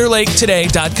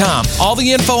 clearlaketoday.com. All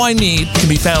the info I need can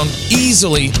be found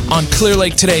easily on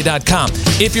clearlaketoday.com.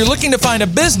 If you're looking to find a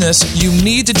business, you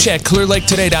need to check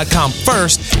clearlaketoday.com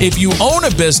first. If you own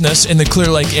a business in the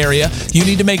Clear Lake area, you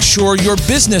need to make sure your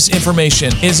business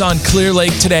information is on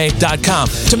clearlaketoday.com.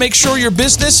 To make sure your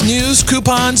business news,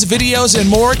 coupons, videos, and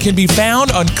more can be found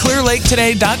on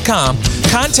clearlaketoday.com.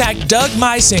 Contact Doug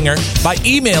Meisinger by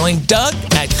emailing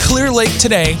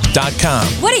doug@clearlaketoday.com.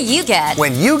 What do you get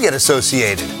when you get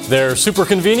associated? They're super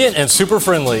convenient and super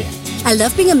friendly. I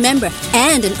love being a member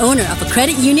and an owner of a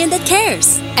credit union that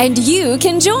cares. And you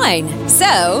can join.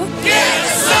 So, get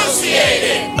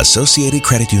associated! Associated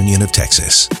Credit Union of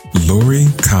Texas. Lori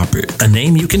Coppett. A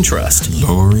name you can trust.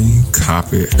 Lori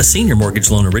Coppett. A senior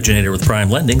mortgage loan originator with Prime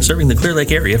Lending, serving the Clear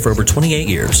Lake area for over 28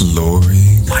 years. Lori.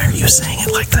 Why are you saying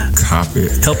it like that?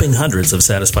 Coppett. Helping hundreds of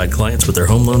satisfied clients with their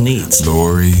home loan needs.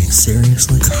 Lori.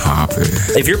 Seriously?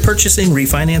 Coppett. If you're purchasing,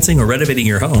 refinancing, or renovating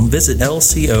your home, visit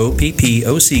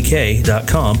lcoppok.com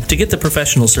to get the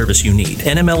professional service you need.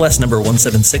 NMLS number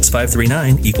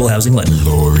 176539, Equal Housing Lender.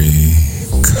 Lori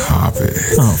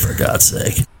Coppett. Oh, for God's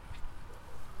sake.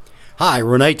 Hi,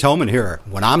 Renee Toman here.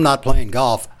 When I'm not playing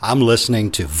golf, I'm listening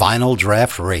to Vinyl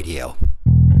Draft Radio.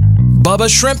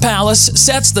 Bubba's Shrimp Palace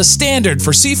sets the standard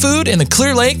for seafood in the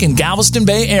Clear Lake and Galveston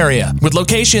Bay area. With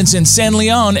locations in San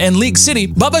Leon and League City,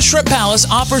 Bubba's Shrimp Palace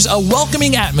offers a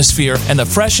welcoming atmosphere and the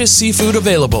freshest seafood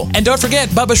available. And don't forget,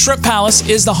 Bubba's Shrimp Palace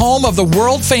is the home of the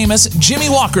world-famous Jimmy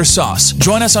Walker sauce.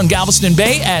 Join us on Galveston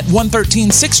Bay at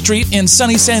 113 6th Street in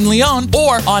sunny San Leon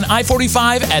or on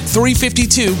I-45 at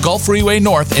 352 Gulf Freeway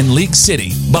North in League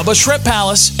City. Bubba's Shrimp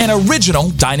Palace, an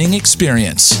original dining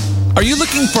experience. Are you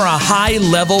looking for a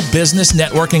high-level business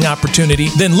networking opportunity?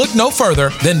 Then look no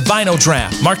further than Vinyl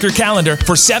Draft. Mark your calendar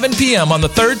for 7 p.m. on the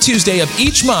third Tuesday of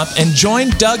each month and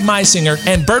join Doug Meisinger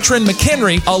and Bertrand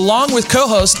McHenry along with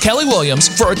co-host Kelly Williams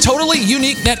for a totally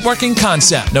unique networking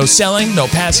concept. No selling, no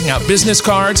passing out business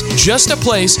cards, just a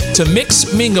place to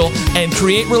mix, mingle, and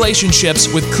create relationships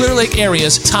with Clear Lake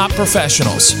area's top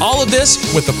professionals. All of this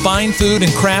with the fine food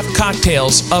and craft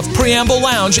cocktails of Preamble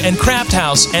Lounge and Craft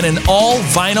House and an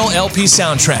all-vinyl LP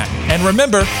soundtrack. And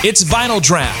remember, it's Vinyl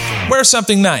Draft. Wear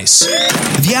something nice.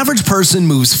 The average person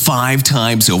moves 5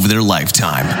 times over their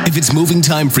lifetime. If it's moving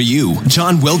time for you,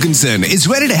 John Wilkinson is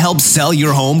ready to help sell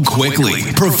your home quickly,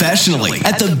 professionally,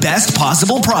 at the best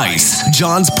possible price.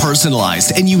 John's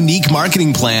personalized and unique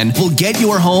marketing plan will get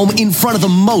your home in front of the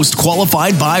most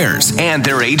qualified buyers and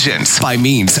their agents by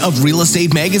means of real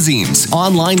estate magazines,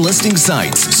 online listing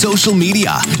sites, social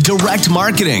media, direct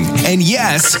marketing, and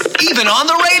yes, even on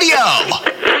the radio.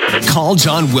 Call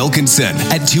John Wilkinson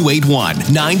at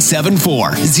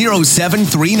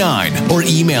 281-974-0739 or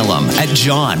email him at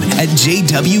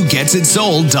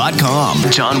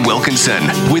john@jwgetsitsold.com. John Wilkinson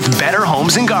with Better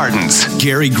Homes and Gardens.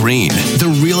 Gary Green, the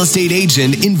real estate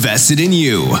agent invested in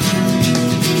you.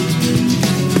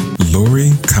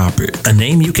 Lori Coppett. A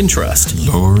name you can trust.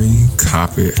 Lori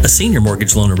Coppett. A senior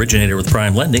mortgage loan originator with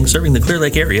Prime Lending, serving the Clear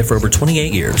Lake area for over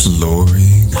 28 years. Lori.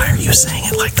 Why are you saying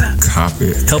it like that?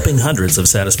 Coppett. Helping hundreds of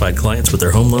satisfied clients with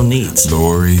their home loan needs.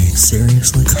 Lori.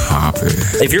 Seriously?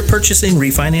 Coppett. If you're purchasing,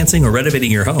 refinancing, or renovating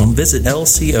your home, visit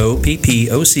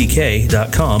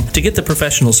lcoppok.com to get the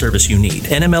professional service you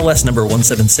need. NMLS number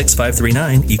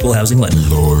 176539, Equal Housing Lender.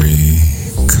 Lori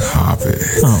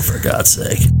Coppett. Oh, for God's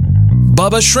sake.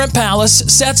 Bubba's Shrimp Palace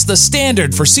sets the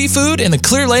standard for seafood in the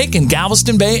Clear Lake and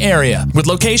Galveston Bay area. With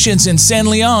locations in San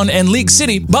Leon and League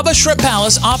City, Bubba's Shrimp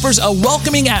Palace offers a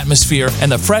welcoming atmosphere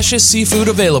and the freshest seafood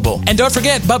available. And don't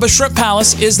forget, Bubba's Shrimp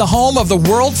Palace is the home of the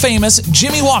world-famous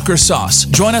Jimmy Walker sauce.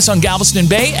 Join us on Galveston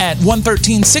Bay at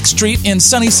 113 6th Street in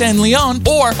sunny San Leon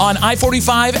or on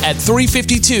I-45 at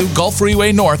 352 Gulf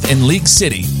Freeway North in League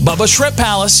City. Bubba's Shrimp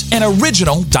Palace, an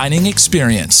original dining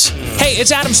experience. Hey,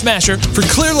 it's Adam Smasher for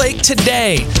Clear Lake Today.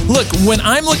 Look, when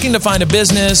I'm looking to find a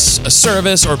business, a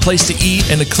service, or a place to eat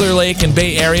in the Clear Lake and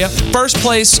Bay Area, first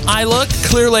place I look,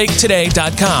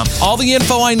 clearlaketoday.com. All the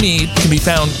info I need can be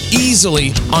found easily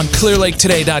on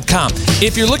clearlaketoday.com.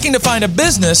 If you're looking to find a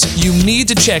business, you need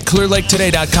to check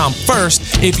clearlaketoday.com first.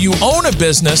 If you own a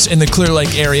business in the Clear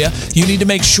Lake area, you need to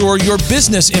make sure your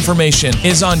business information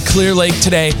is on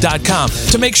clearlaketoday.com.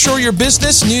 To make sure your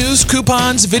business news,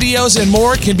 coupons, videos, and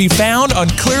more can be found on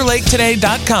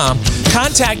clearlaketoday.com,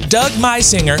 contact Doug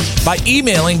Meisinger by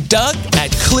emailing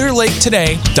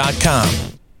doug@clearlaketoday.com.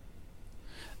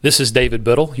 This is David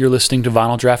Biddle. You're listening to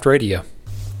Vinyl Draft Radio.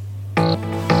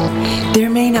 There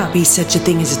may not be such a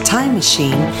thing as a time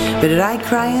machine, but at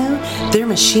iCryo, their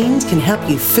machines can help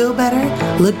you feel better,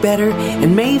 look better,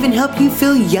 and may even help you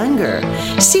feel younger.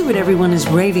 See what everyone is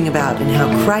raving about and how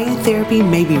cryotherapy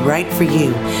may be right for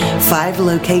you. 5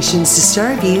 locations to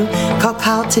serve you. Call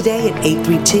Kyle today at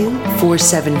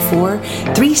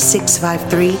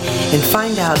 832-474-3653 and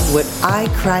find out what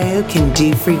iCryo can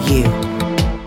do for you.